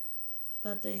child,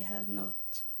 but they have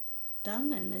not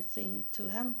done anything to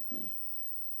help me.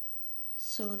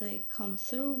 So they come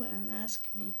through and ask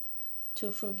me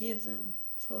to forgive them,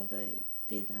 for they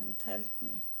didn't help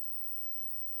me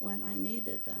when I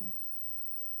needed them.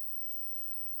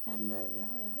 And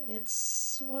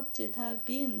it's what it have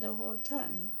been the whole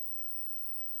time.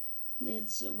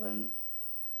 It's when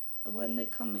they're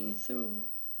coming through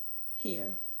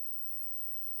here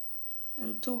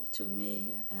and talk to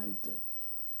me, and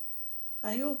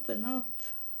I open up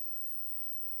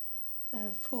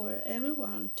for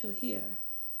everyone to hear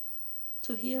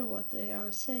what they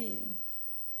are saying.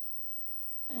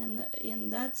 And in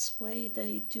that way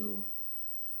they do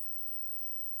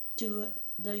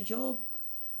the job,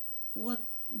 what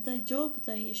the job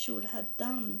they should have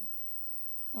done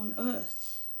on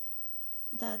earth.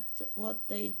 That's what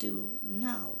they do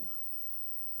now,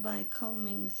 by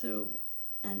coming through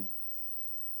and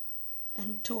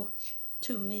talk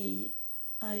to me.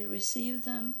 I receive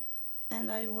them,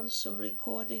 and I also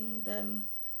recording them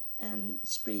and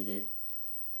spread it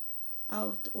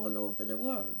out all over the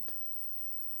world.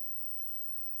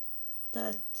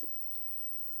 That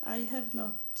I have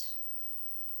not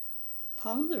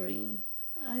pondering,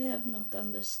 I have not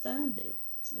understand it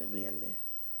really,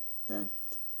 that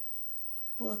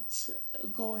what's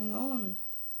going on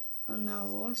now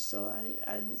also.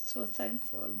 I'm so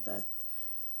thankful that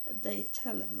they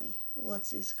tell me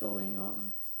what is going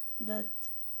on, that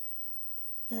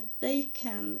they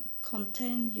can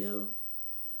continue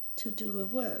to do a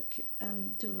work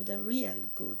and do the real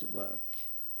good work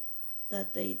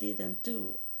that they didn't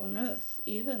do on earth,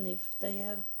 even if they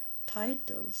have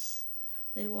titles.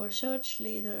 They were church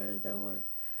leaders, they were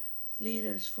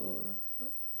leaders for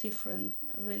different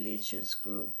religious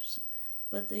groups,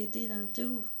 but they didn't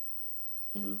do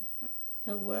in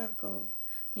the work of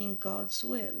in God's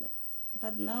will.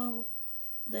 But now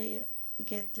they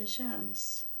get the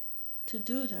chance to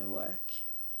do their work,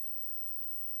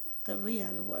 the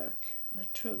real work, the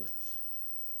truth,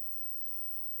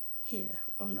 here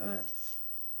on earth,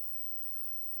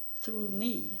 through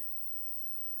me,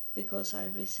 because I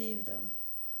receive them.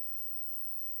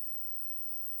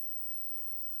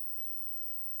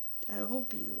 I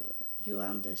hope you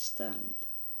understand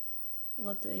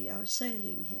what they are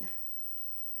saying here.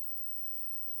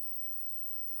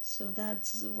 So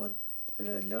that's what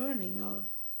the learning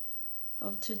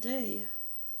of today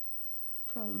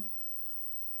from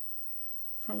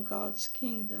from God's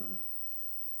kingdom.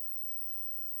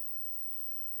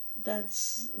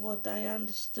 That's what I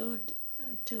understood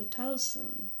in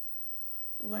 2000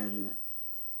 when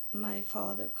my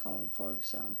father came, for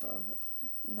example.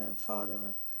 The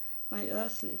father, my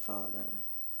earthly father,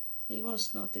 he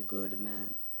was not a good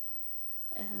man.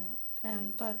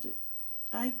 But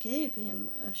I gave him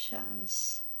a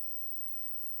chance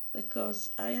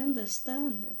because I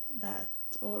understand that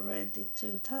already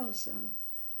 2000,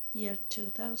 year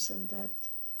 2000, that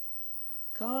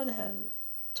God had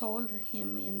told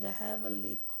him in the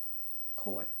heavenly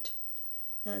court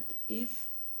that if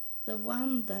the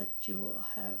one that you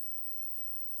have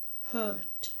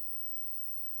hurt,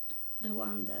 the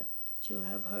one that you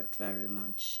have hurt very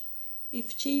much,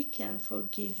 if she can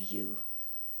forgive you,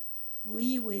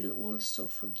 we will also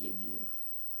forgive you,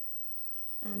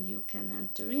 and you can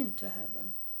enter into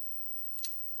heaven.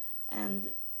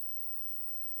 And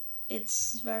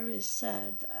it's very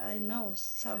sad. I know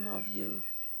some of you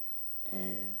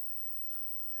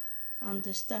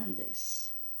understand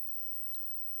this,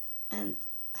 and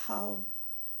how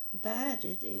bad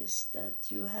it is that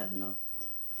you have not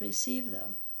received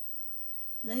them.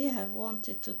 They have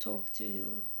wanted to talk to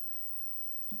you,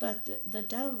 but the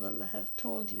devil have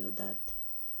told you that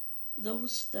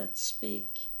those that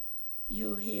speak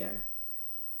you hear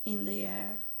in the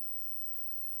air,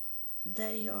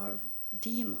 they are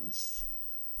demons.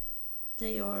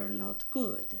 They are not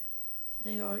good.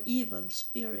 They are evil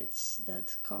spirits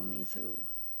that's coming through.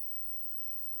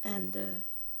 And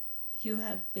you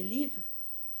have believed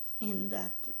in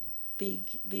that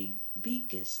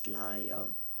biggest lie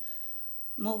of,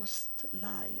 most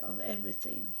lie of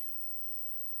everything.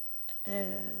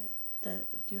 That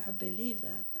you have believed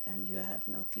that, and you have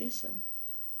not listened,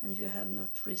 and you have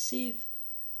not received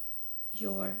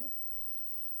your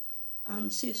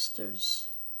ancestors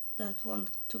that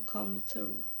want to come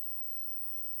through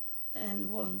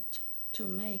and want to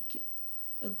make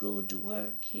a good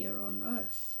work here on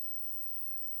earth.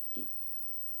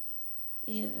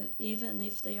 Even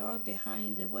if they are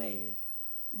behind the veil,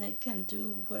 they can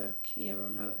do work here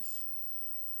on earth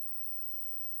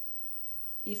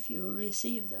if you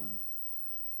receive them.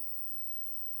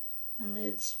 And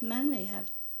it's many have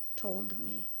told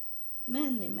me,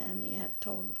 many have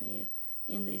told me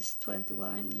in these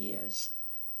 21 years,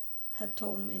 have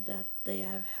told me that they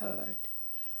have heard.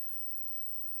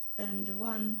 And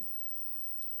one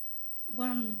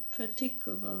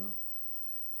particular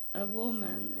a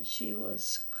woman, she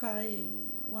was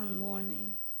crying one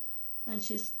morning, and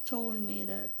she told me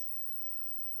that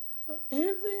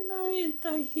every night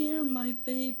I hear my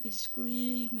baby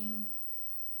screaming.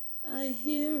 I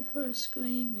hear her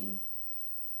screaming.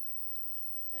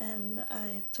 And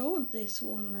I told this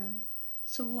woman,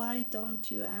 so why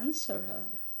don't you answer her?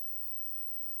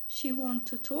 She wants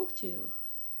to talk to you.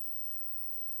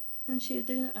 And she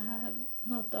didn't have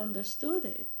not understood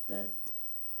it, that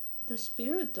the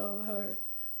spirit of her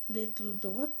little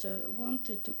daughter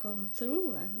wanted to come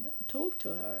through and talk to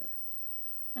her.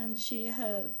 And she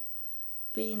had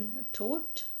been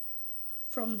taught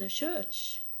from the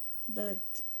church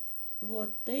that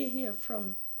what they hear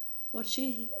from,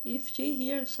 if she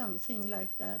hears something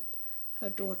like that, her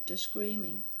daughter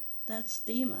screaming, that's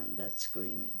demon that's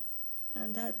screaming.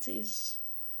 And that is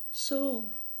so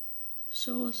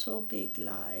big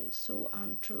lie, so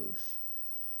untruth,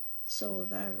 so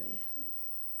very.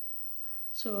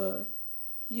 So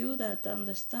you that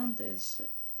understand this,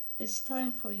 it's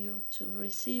time for you to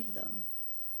receive them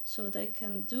so they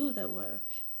can do the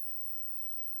work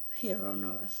here on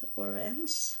earth, or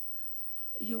else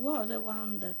you are the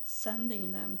one that's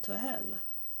sending them to hell.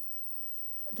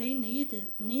 They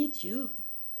need you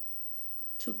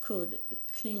to could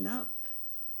clean up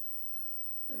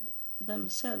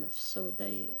themselves so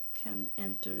they can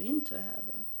enter into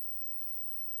heaven.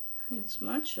 It's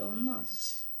much on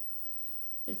us.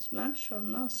 It's much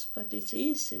on us, but it's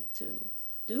easy to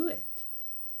do it.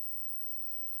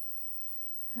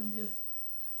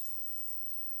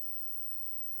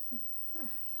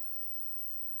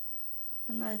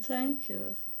 And I thank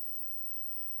you.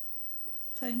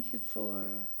 Thank you for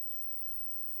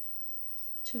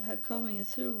to have coming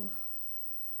through.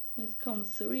 We've come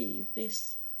 3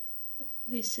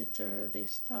 visitor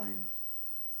this time.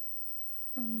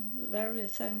 I'm very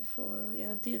thankful.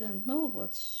 I didn't know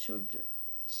what should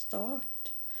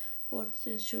start, what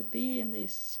it should be in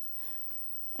this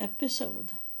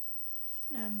episode.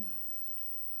 And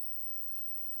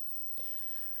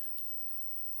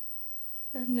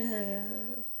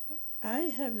I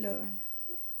have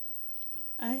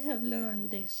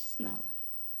learned this now.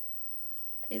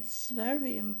 It's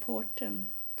very important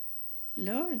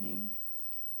learning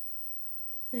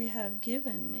they have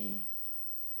given me,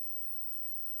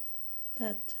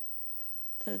 that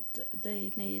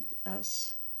they need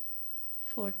us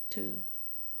for to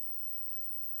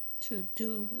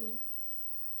do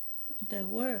the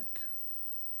work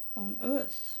on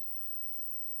earth,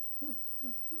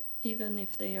 even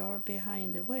if they are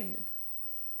behind the veil.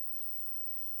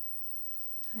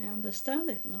 I understand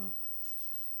it now.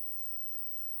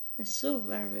 It's so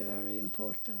very, very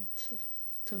important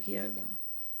to hear them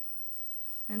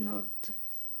and not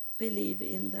believe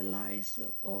in the lies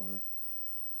of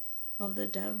the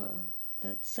devil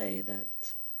that say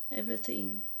that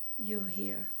everything you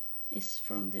hear is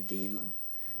from the demon.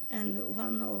 And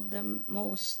one of the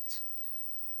most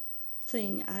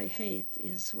thing I hate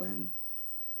is when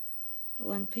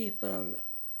people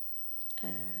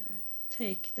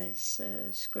take this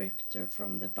scripture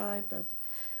from the Bible,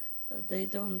 they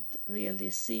don't really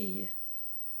see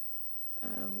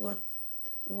what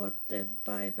the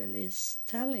Bible is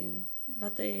telling,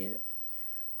 but they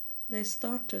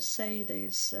start to say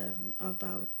this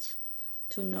about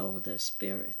to know the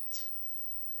Spirit.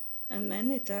 And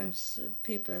many times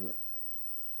people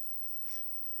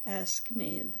ask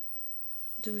me,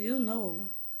 do you know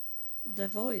the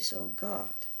voice of God?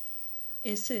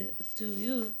 Do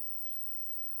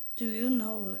you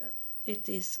know it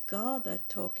is God that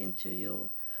talking to you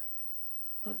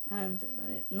and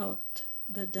not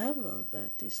the devil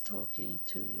that is talking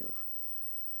to you?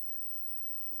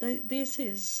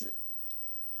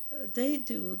 They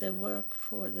do the work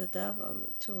for the devil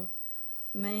to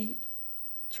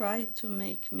try to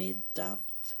make me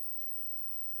doubt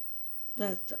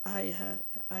that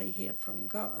I hear from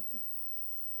God.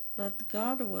 But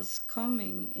God was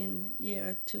coming in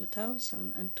year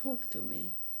 2000 and talked to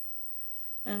me.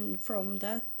 And from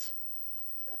that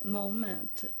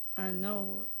moment, I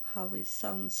know how it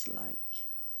sounds like.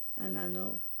 And I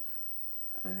know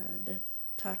the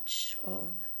touch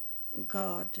of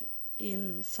God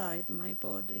inside my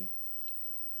body.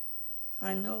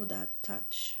 I know that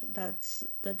touch. That's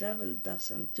the devil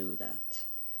doesn't do that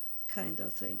kind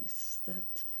of things.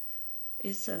 That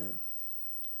is a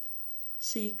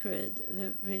secret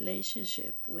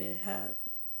relationship we have,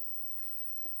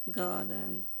 God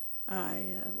and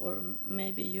I, or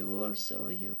maybe you also.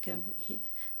 You can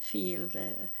feel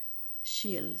the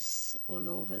chills all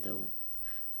over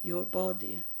your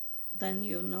body. Then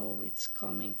you know it's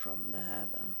coming from the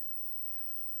heaven.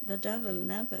 The devil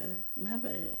never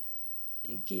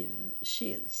give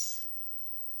chills.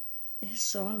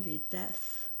 It's only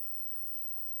death.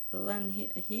 When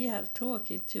he have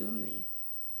talking to me,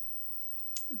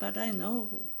 but I know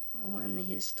when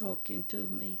he's talking to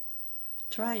me,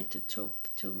 try to talk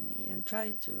to me and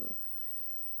try to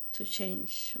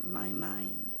change my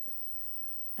mind.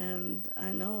 And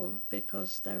I know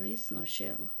because there is no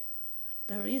chill.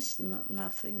 There is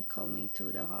nothing coming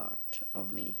to the heart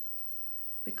of me,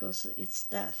 because it's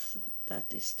death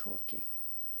that is talking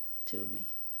to me.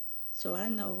 So I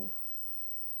know,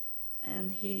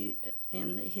 and he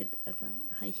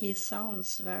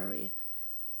sounds very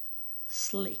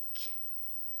slick.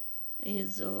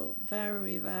 He's so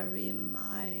very, very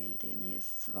mild in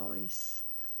his voice,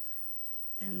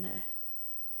 and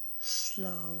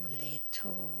slowly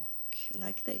talk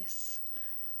like this.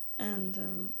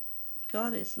 And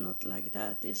God is not like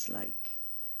that. It's like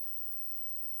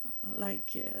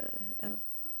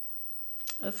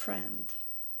a friend,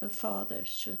 a father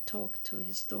should talk to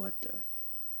his daughter.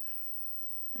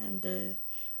 And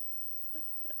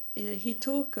he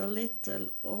talk a little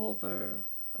over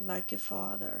like a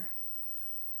father.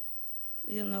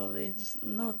 You know, it's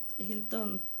not. He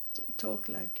don't talk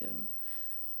like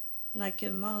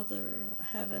a mother.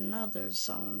 Have another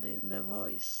sound in the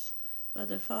voice, but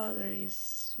the father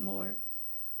is more.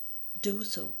 Do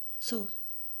so. So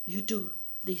you do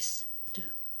this. Do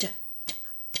da, da,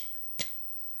 da, da.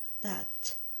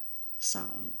 That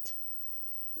sound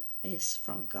is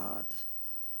from God,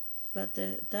 but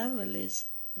the devil is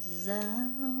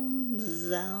sound,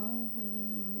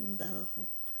 sound, down.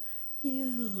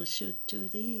 You should do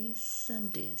this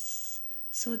and this.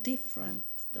 So different,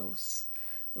 those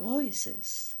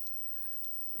voices.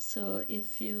 So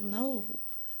if you know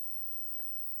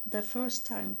the first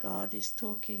time God is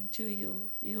talking to you,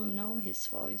 you know his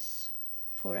voice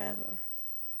forever.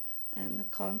 And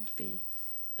it can't be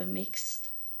a mix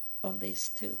of these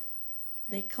two.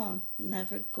 They can't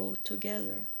never go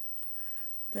together.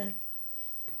 The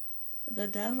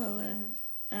devil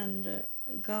and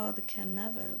God can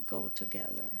never go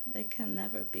together. They can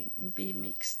never be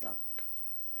mixed up.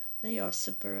 They are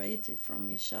separated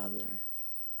from each other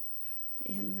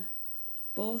in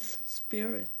both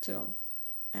spiritual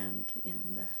and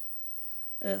in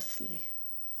the earthly.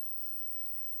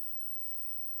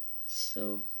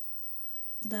 So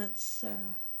that's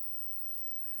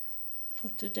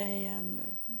for today,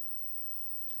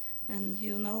 and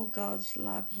you know God's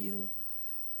love you,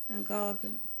 and God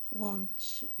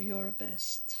wants your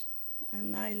best,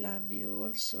 and I love you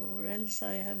also, or else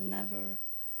I have never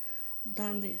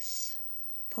done this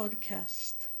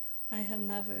podcast. I have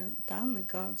never done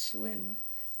God's will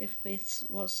if it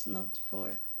was not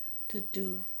for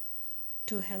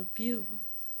to help you.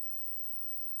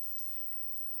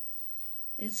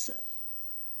 It's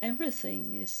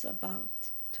everything is about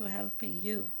to helping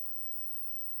you,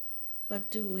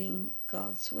 but doing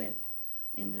God's will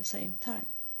in the same time.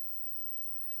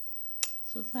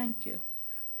 So thank you.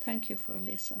 Thank you for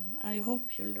listening. I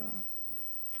hope you learn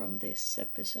from this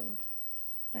episode.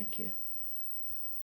 Thank you.